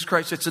of Jesus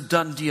Christ. It's a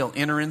done deal.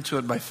 Enter into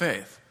it by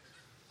faith.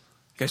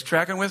 You guys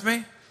tracking with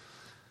me?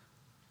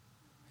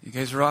 You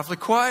guys are awfully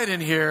quiet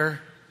in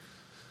here.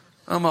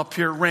 I'm up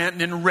here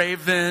ranting and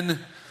raving.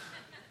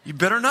 You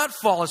better not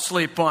fall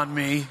asleep on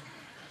me.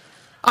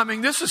 I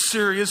mean, this is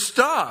serious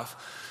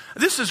stuff.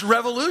 This is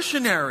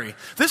revolutionary.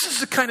 This is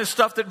the kind of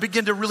stuff that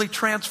began to really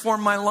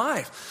transform my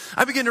life.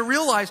 I began to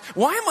realize,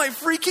 why am I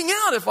freaking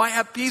out if I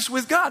have peace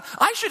with God?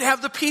 I should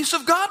have the peace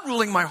of God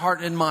ruling my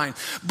heart and mind.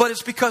 But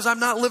it's because I'm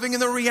not living in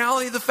the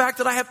reality of the fact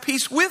that I have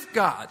peace with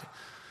God.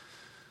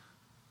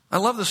 I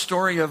love the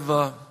story of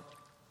the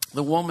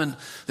woman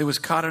that was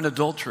caught in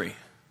adultery.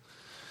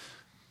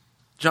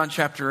 John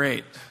chapter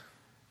 8.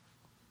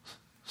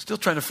 Still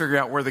trying to figure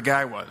out where the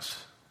guy was,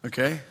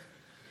 okay?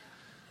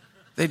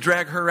 They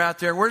drag her out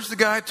there. Where's the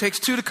guy? It takes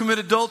two to commit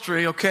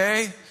adultery,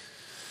 okay?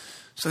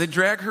 So they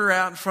drag her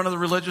out in front of the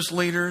religious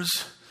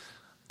leaders.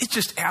 It's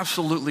just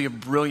absolutely a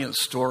brilliant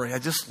story. I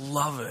just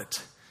love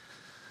it.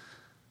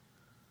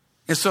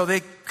 And so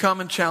they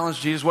come and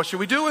challenge Jesus. What should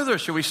we do with her?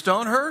 Should we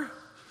stone her?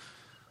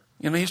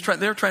 You know,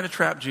 they're trying to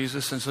trap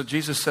Jesus. And so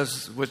Jesus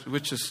says,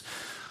 which is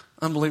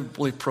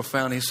unbelievably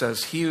profound. He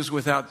says, he who's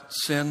without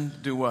sin,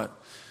 do what?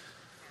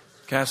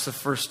 Cast the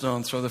first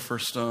stone, throw the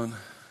first stone.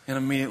 And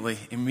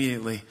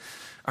immediately,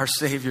 our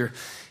Savior,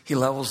 He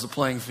levels the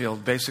playing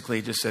field. Basically,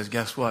 He just says,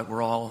 guess what?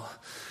 We're all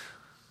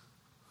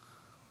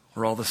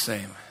the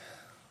same.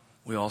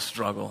 We all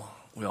struggle.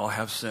 We all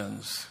have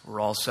sins. We're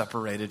all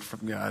separated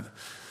from God.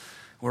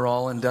 We're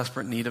all in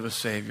desperate need of a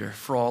Savior.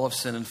 For all have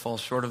sinned and fall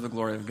short of the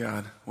glory of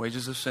God.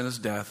 Wages of sin is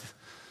death.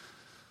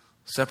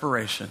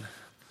 Separation.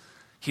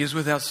 He is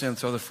without sin,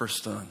 throw the first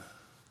stone.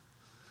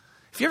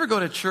 If you ever go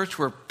to church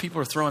where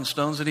people are throwing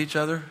stones at each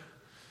other,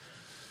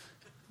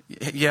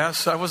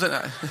 yes, I wasn't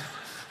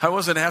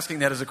asking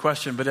that as a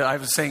question, but I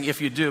was saying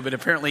if you do, but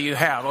apparently you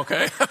have,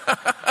 okay?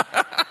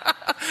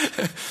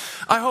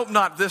 I hope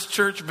not this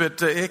church,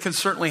 but it can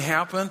certainly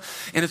happen.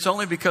 And it's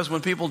only because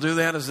when people do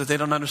that is that they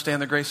don't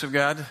understand the grace of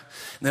God.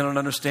 They don't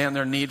understand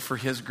their need for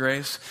His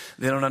grace.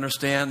 They don't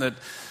understand that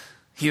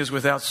He is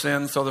without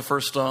sin, throw the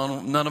first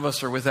stone. None of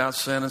us are without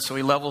sin. And so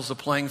He levels the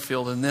playing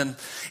field. And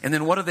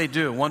then what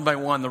do? One by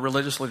one, the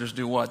religious leaders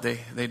do what?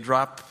 They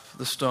drop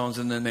the stones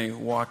and then they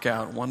walk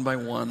out one by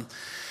one.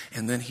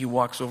 And then He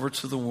walks over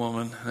to the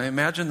woman. And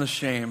imagine the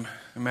shame.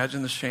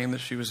 Imagine the shame that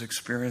she was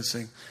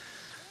experiencing.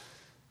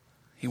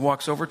 He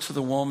walks over to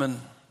the woman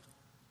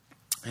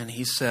and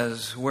He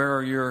says, where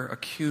are your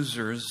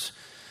accusers?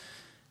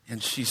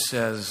 And she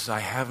says, I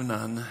have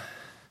none.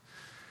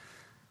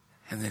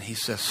 And then he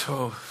says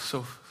so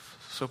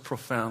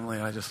profoundly,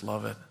 I just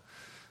love it.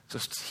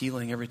 Just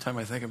healing every time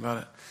I think about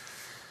it.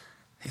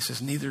 He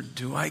says, neither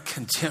do I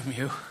condemn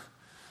you.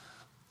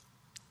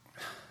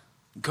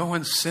 Go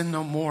and sin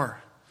no more.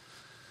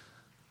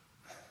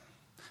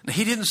 Now,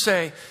 he didn't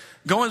say,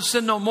 go and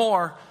sin no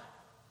more,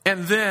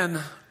 and then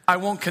I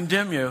won't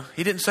condemn you.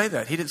 He didn't say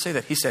that.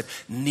 He said,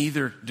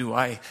 neither do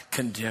I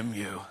condemn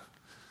you.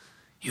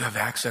 You have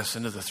access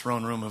into the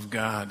throne room of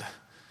God.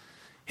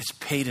 It's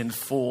paid in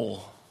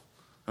full.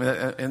 I mean,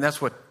 and that's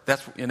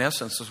in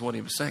essence is what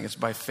he was saying. It's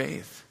by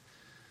faith.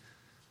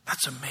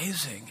 That's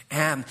amazing.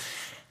 And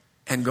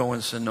go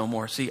and sin no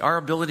more. See, our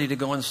ability to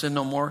go and sin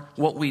no more,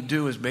 what we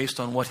do is based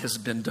on what has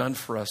been done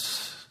for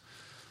us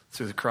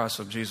through the cross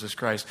of Jesus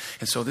Christ.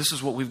 And so this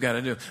is what we've got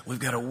to do. We've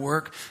got to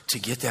work to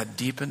get that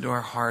deep into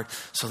our heart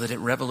so that it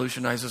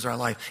revolutionizes our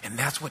life. And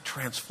that's what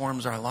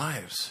transforms our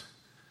lives.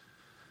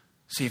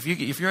 See, if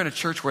you're in a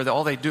church where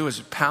all they do is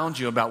pound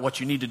you about what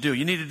you need to do.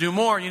 You need to do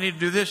more. You need to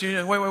do this.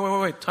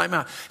 Wait. Time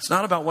out. It's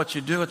not about what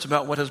you do. It's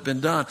about what has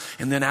been done.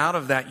 And then out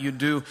of that, you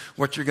do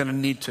what you're going to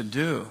need to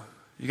do.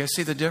 You guys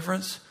see the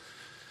difference?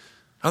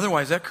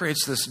 Otherwise, that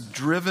creates this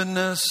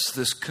drivenness,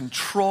 this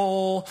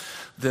control,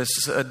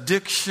 this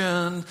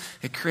addiction.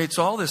 It creates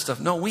all this stuff.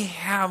 No, we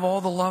have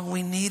all the love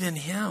we need in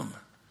Him.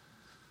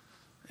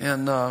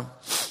 And I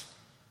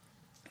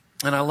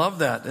love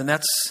that. And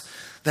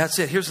that's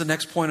it. Here's the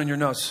next point on your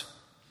notes.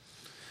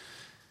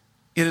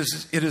 It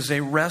is a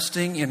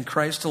resting in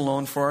Christ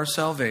alone for our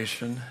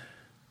salvation,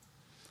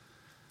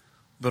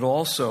 but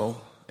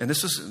also, and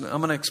I'm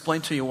going to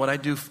explain to you what I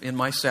do in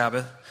my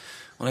Sabbath.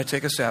 When I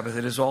take a Sabbath,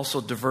 it is also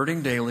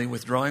diverting daily,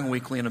 withdrawing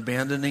weekly, and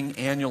abandoning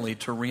annually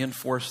to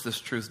reinforce this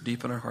truth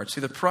deep in our hearts.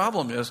 See, the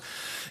problem is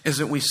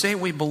that we say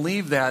we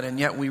believe that, and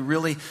yet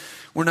we're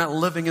not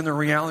living in the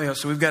reality of it.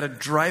 So we've got to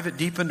drive it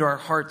deep into our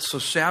hearts. So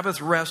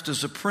Sabbath rest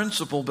is a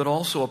principle, but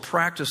also a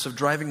practice of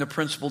driving the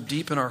principle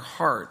deep in our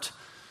heart.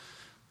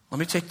 Let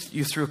me take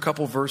you through a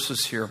couple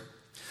verses here.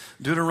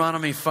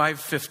 Deuteronomy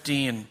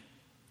 5:15.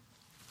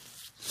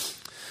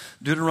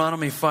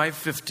 Deuteronomy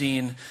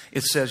 5:15,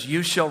 it says,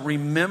 you shall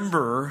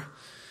remember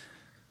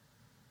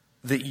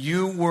that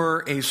you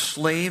were a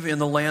slave in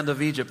the land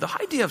of Egypt.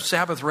 The idea of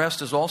Sabbath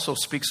rest also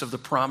speaks of the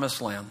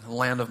promised land, the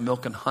land of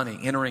milk and honey,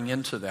 entering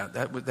into that.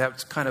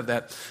 That's kind of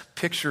that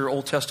picture,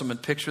 Old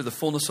Testament picture, the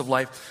fullness of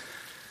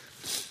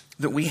life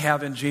that we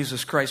have in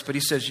Jesus Christ. But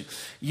he says,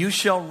 you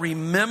shall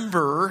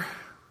remember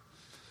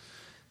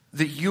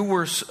that you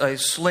were a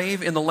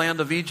slave in the land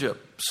of Egypt.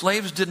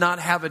 Slaves did not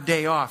have a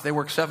day off. They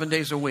worked 7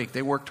 days a week.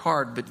 They worked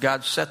hard, but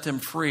God set them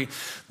free.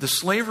 The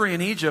slavery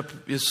in Egypt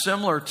is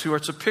similar to,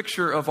 it's a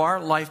picture of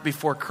our life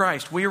before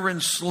Christ. We were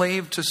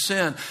enslaved to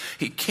sin.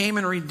 He came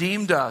and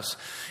redeemed us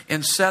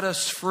and set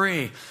us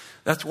free.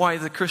 That's why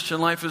the Christian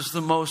life is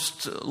the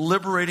most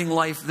liberating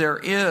life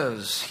there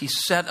is. He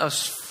set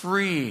us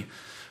free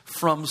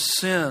from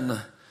sin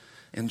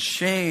and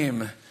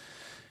shame.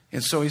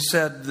 And so he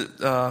said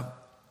that,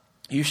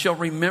 you shall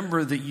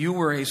remember that you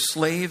were a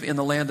slave in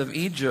the land of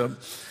Egypt,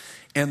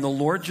 and the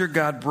Lord your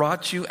God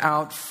brought you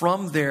out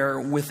from there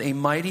with a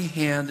mighty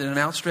hand and an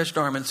outstretched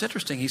arm. And it's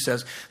interesting, he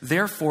says,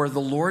 therefore the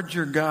Lord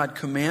your God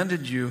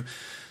commanded you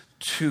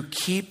to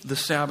keep the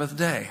Sabbath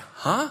day.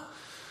 Huh?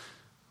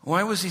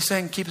 Why was he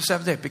saying keep the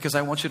Sabbath day? Because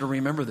I want you to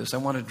remember this. I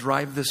want to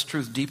drive this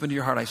truth deep into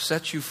your heart. I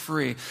set you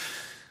free,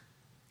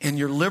 and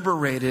you're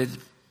liberated.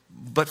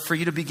 But for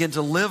you to begin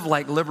to live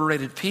like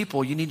liberated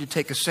people, you need to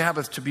take a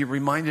Sabbath to be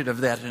reminded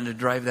of that and to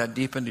drive that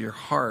deep into your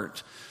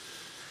heart.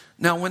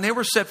 Now, when they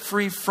were set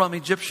free from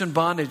Egyptian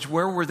bondage,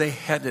 where were they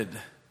headed?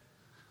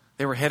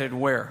 They were headed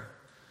where?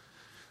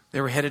 They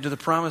were headed to the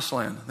promised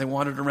land. They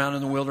wandered around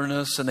in the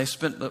wilderness, and they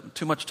spent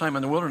too much time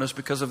in the wilderness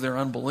because of their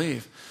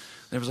unbelief.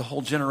 There was a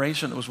whole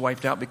generation that was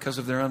wiped out because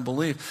of their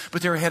unbelief.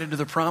 But they were headed to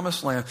the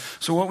promised land.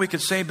 So what we could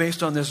say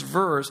based on this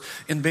verse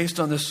and based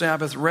on this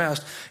Sabbath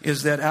rest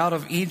is that out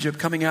of Egypt,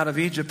 coming out of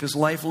Egypt is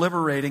life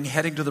liberating.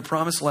 Heading to the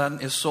promised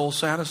land is soul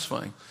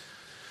satisfying.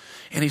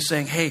 And he's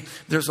saying, hey,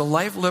 there's a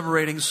life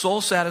liberating, soul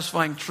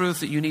satisfying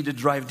truth that you need to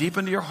drive deep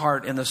into your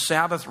heart, and the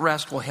Sabbath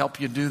rest will help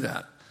you do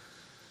that.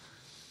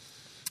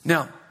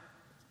 Now,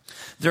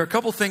 there are a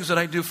couple things that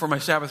I do for my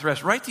Sabbath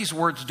rest. Write these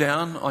words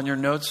down on your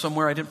notes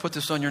somewhere. I didn't put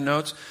this on your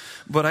notes,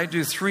 but I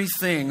do 3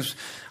 things.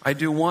 I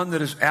do one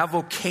that is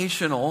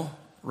avocational.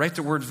 Write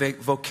the word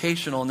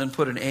vocational and then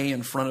put an A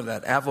in front of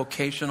that.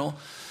 Avocational.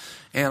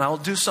 And I'll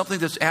do something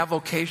that's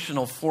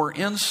avocational. For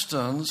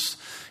instance,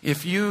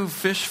 if you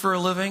fish for a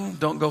living,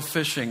 don't go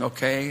fishing,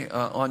 okay,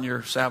 on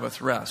your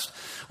Sabbath rest.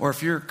 Or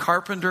if you're a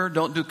carpenter,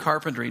 don't do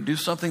carpentry. Do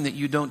something that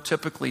you don't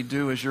typically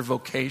do as your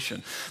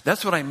vocation.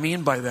 That's what I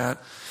mean by that,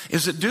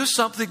 is that do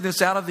something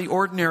that's out of the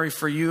ordinary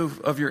for you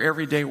of your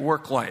everyday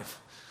work life.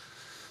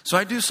 So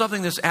I do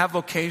something that's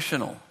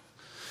avocational.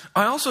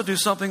 I also do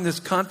something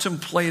that's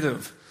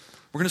contemplative.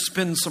 We're going to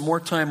spend some more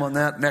time on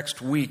that next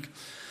week.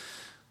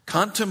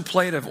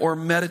 Contemplative or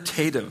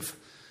meditative.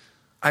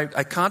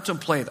 I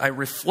contemplate, I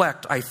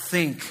reflect, I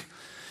think.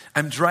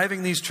 I'm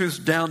driving these truths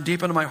down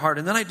deep into my heart.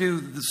 And then I do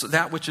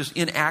that which is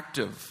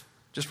inactive.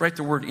 Just write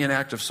the word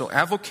inactive. So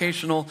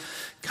avocational,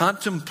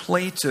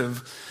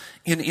 contemplative,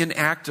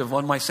 inactive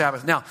on my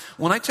Sabbath. Now,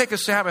 when I take a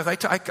Sabbath,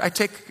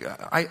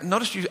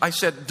 I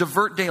said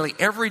divert daily.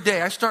 Every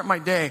day, I start my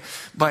day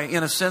by,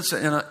 in a sense,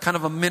 in a kind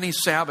of a mini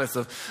Sabbath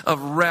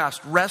of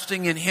rest,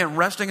 resting in Him,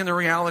 resting in the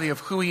reality of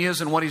who He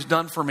is and what He's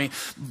done for me,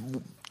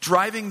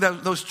 driving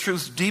those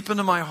truths deep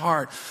into my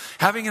heart,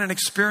 having an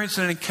experience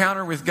and an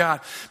encounter with God.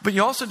 But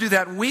you also do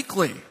that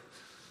weekly.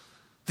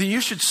 That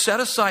you should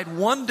set aside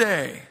one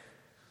day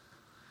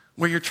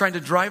where you're trying to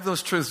drive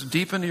those truths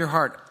deep into your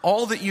heart.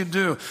 All that you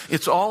do,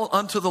 it's all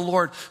unto the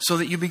Lord, so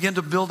that you begin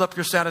to build up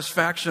your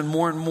satisfaction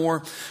more and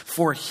more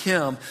for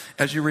Him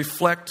as you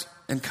reflect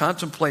and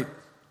contemplate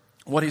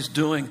what He's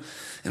doing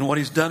and what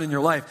He's done in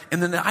your life.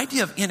 And then the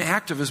idea of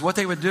inactive is what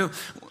they would do.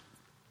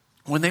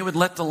 When they would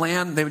let the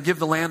land, they would give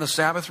the land a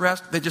Sabbath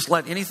rest, they just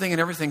let anything and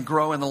everything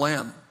grow in the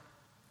land.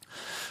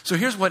 So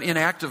here's what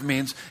inactive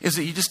means, is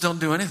that you just don't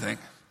do anything.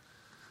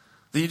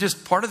 That you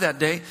just, part of that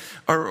day,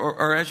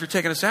 or as you're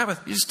taking a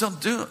Sabbath, you just don't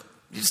do it.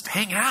 You just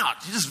hang out.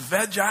 You just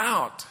veg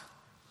out.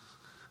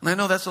 And I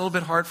know that's a little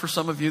bit hard for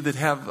some of you that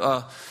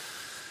have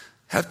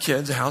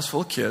kids, a house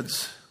full of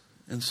kids.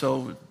 And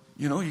so,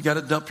 you got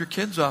to dump your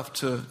kids off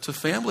to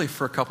family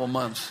for a couple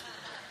months.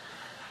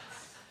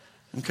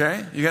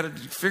 Okay? You got to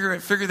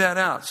figure that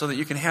out so that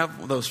you can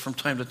have those from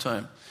time to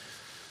time.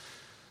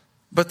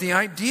 But the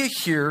idea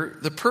here,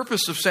 the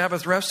purpose of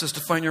Sabbath rest is to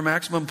find your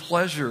maximum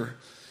pleasure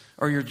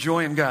or your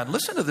joy in God.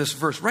 Listen to this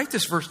verse. Write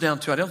this verse down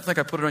too. I don't think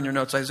I put it on your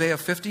notes. Isaiah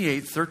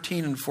 58,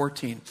 13 and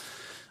 14.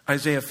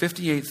 Isaiah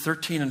 58,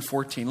 13 and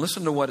 14.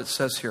 Listen to what it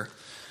says here.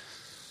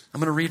 I'm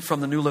going to read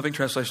from the New Living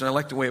Translation. I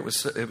like the way it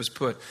was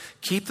put.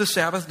 Keep the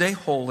Sabbath day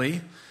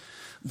holy.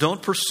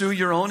 Don't pursue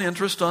your own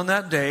interest on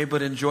that day,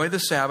 but enjoy the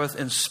Sabbath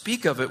and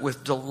speak of it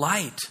with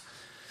delight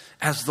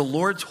as the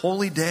Lord's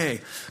holy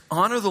day.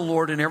 Honor the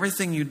Lord in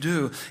everything you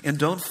do, and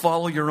don't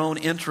follow your own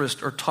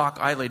interest or talk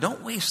idly.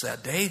 Don't waste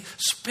that day.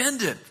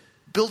 Spend it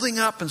building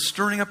up and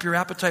stirring up your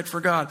appetite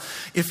for God.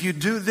 If you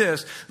do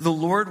this, the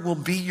Lord will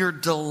be your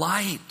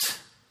delight.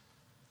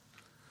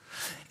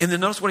 And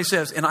then notice what he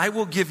says, and I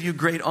will give you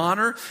great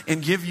honor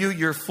and give you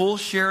your full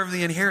share of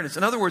the inheritance.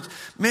 In other words,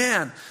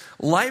 man,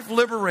 life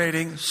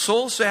liberating,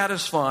 soul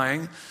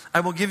satisfying. I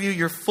will give you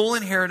your full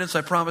inheritance.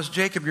 I promised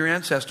Jacob, your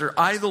ancestor.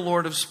 I, the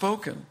Lord, have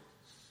spoken.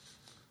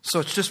 So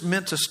it's just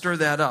meant to stir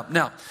that up.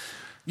 Now,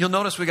 you'll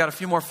notice we got a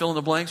few more fill in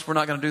the blanks. We're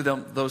not going to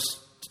do those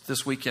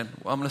this weekend.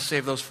 I'm going to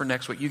save those for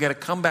next week. You got to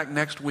come back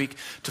next week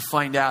to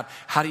find out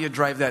how do you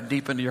drive that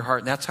deep into your heart.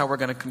 And that's how we're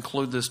going to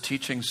conclude this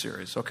teaching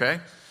series, okay?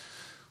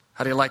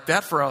 How do you like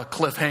that for a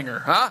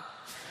cliffhanger, huh?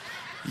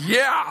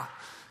 Yeah.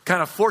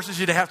 Kind of forces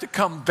you to have to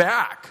come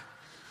back.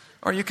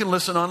 Or you can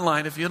listen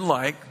online if you'd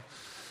like.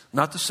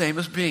 Not the same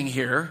as being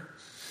here.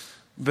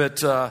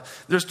 But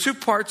there's two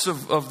parts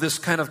of this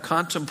kind of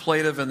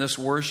contemplative and this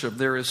worship.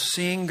 There is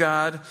seeing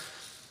God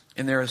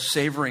and there is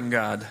savoring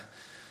God.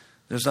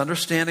 There's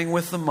understanding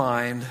with the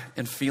mind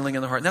and feeling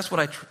in the heart. And that's what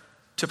I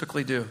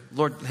typically do.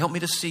 Lord, help me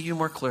to see you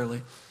more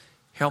clearly.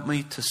 Help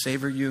me to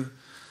savor you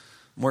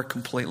more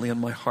completely in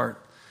my heart.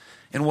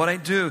 And what I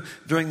do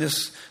during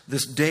this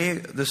day,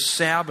 this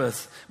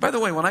Sabbath, by the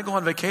way, when I go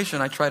on vacation,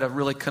 I try to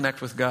really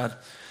connect with God.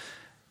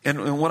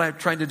 And what I'm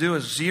trying to do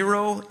is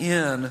zero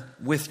in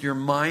with your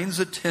mind's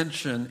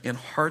attention and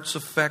heart's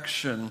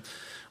affection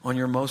on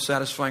your most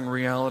satisfying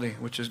reality,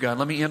 which is God.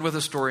 Let me end with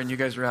a story and you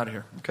guys are out of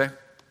here, okay?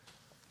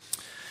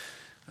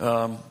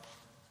 From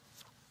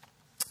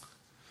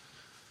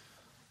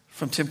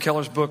Tim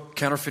Keller's book,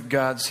 Counterfeit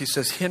Gods, he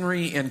says,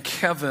 Henry and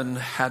Kevin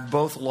had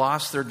both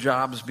lost their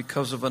jobs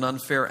because of an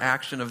unfair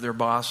action of their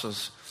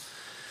bosses.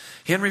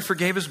 Henry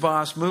forgave his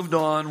boss, moved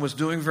on, was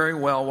doing very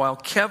well, while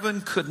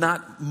Kevin could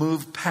not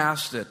move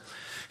past it.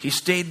 He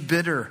stayed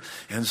bitter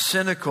and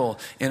cynical,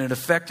 and it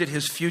affected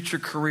his future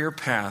career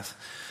path.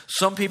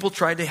 Some people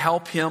tried to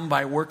help him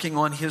by working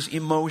on his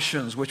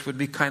emotions, which would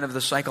be kind of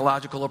the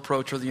psychological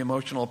approach or the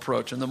emotional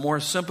approach. And the more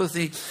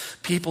sympathy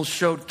people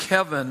showed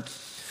Kevin,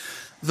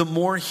 the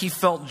more he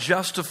felt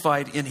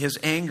justified in his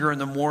anger and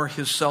the more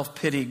his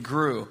self-pity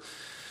grew.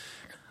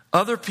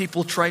 Other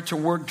people tried to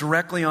work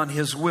directly on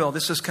his will.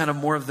 This is kind of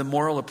more of the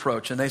moral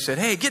approach. And they said,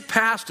 hey, get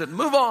past it,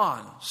 move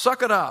on,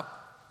 suck it up.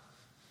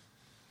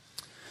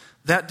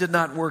 That did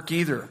not work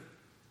either.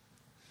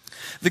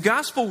 The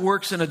gospel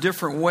works in a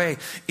different way.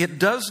 It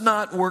does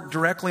not work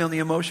directly on the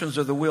emotions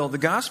or the will. The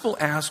gospel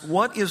asks,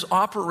 what is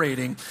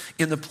operating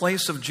in the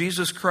place of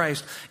Jesus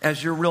Christ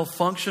as your real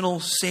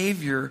functional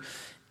Savior,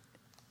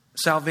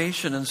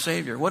 salvation and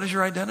Savior? What is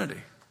your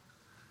identity?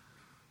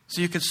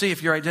 So you can see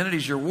if your identity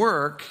is your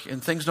work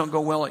and things don't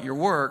go well at your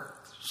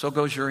work, so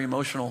goes your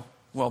emotional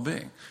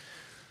well-being.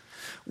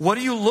 What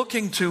are you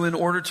looking to in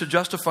order to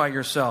justify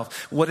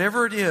yourself?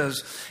 Whatever it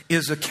is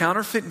a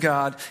counterfeit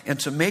God, and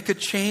to make a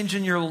change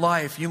in your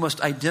life, you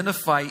must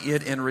identify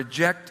it and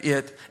reject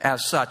it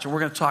as such. And we're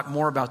going to talk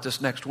more about this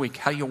next week.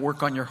 How do you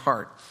work on your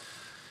heart?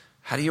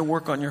 How do you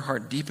work on your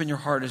heart, deep in your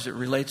heart as it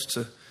relates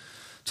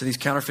to these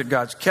counterfeit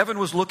gods. Kevin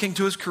was looking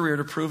to his career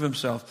to prove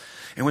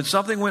himself. And when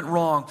something went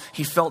wrong,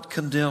 he felt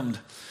condemned.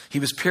 He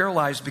was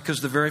paralyzed because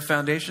the very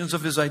foundations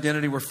of his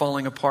identity were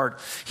falling apart.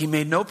 He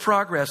made no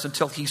progress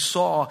until he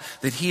saw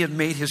that he had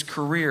made his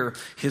career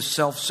his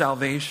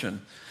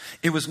self-salvation.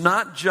 It was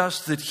not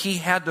just that he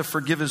had to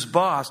forgive his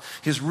boss.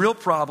 His real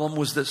problem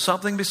was that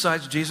something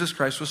besides Jesus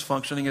Christ was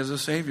functioning as a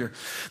Savior.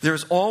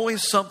 There's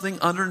always something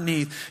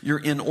underneath your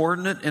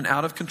inordinate and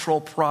out of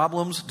control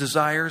problems,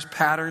 desires,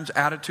 patterns,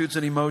 attitudes,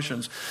 and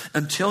emotions.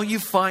 Until you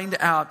find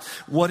out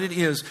what it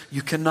is,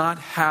 you cannot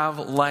have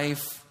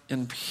life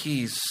in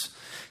peace.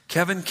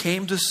 Kevin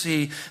came to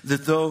see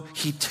that though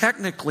he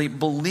technically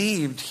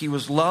believed he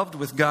was loved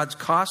with God's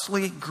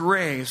costly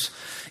grace,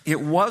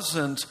 it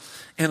wasn't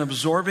an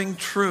absorbing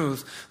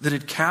truth that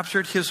had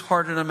captured his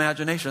heart and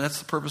imagination. That's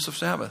the purpose of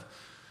Sabbath.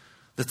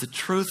 That the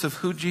truth of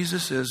who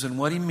Jesus is and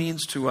what he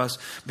means to us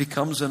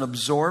becomes an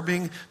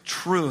absorbing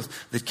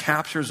truth that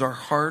captures our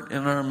heart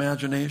and our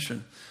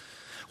imagination.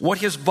 What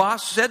his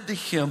boss said to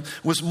him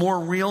was more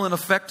real and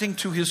affecting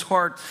to his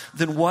heart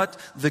than what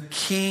the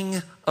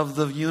King of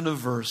the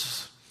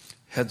universe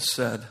had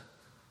said.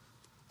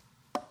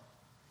 You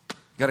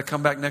got to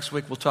come back next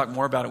week. We'll talk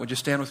more about it. Would you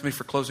stand with me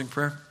for closing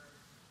prayer?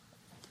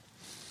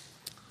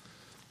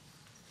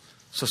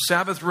 So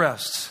Sabbath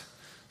rest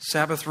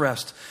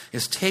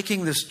is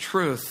taking this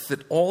truth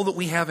that all that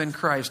we have in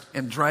Christ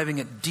and driving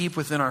it deep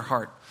within our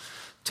heart.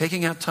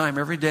 Taking out time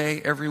every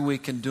day, every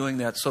week and doing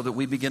that so that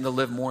we begin to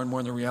live more and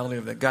more in the reality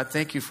of that. God,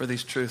 thank you for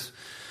these truths.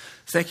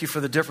 Thank you for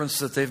the difference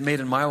that they've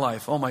made in my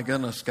life. Oh my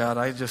goodness, God,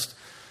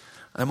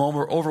 I'm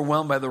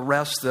overwhelmed by the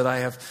rest that I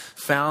have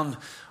found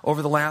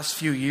over the last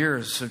few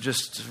years of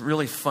just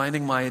really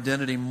finding my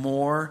identity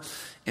more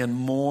and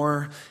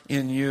more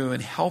in you.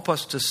 And help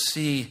us to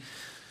see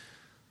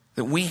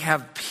that we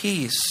have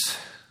peace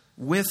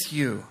with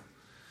you.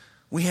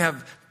 We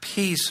have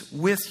peace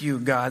with you,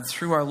 God,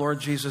 through our Lord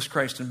Jesus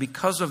Christ. And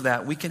because of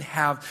that, we can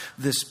have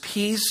this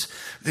peace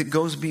that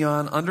goes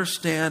beyond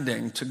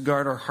understanding to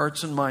guard our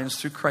hearts and minds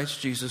through Christ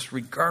Jesus,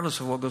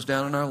 regardless of what goes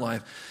down in our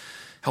life.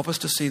 Help us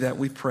to see that,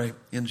 we pray,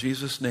 in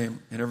Jesus'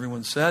 name. And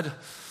everyone said,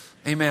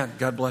 amen.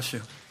 God bless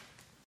you.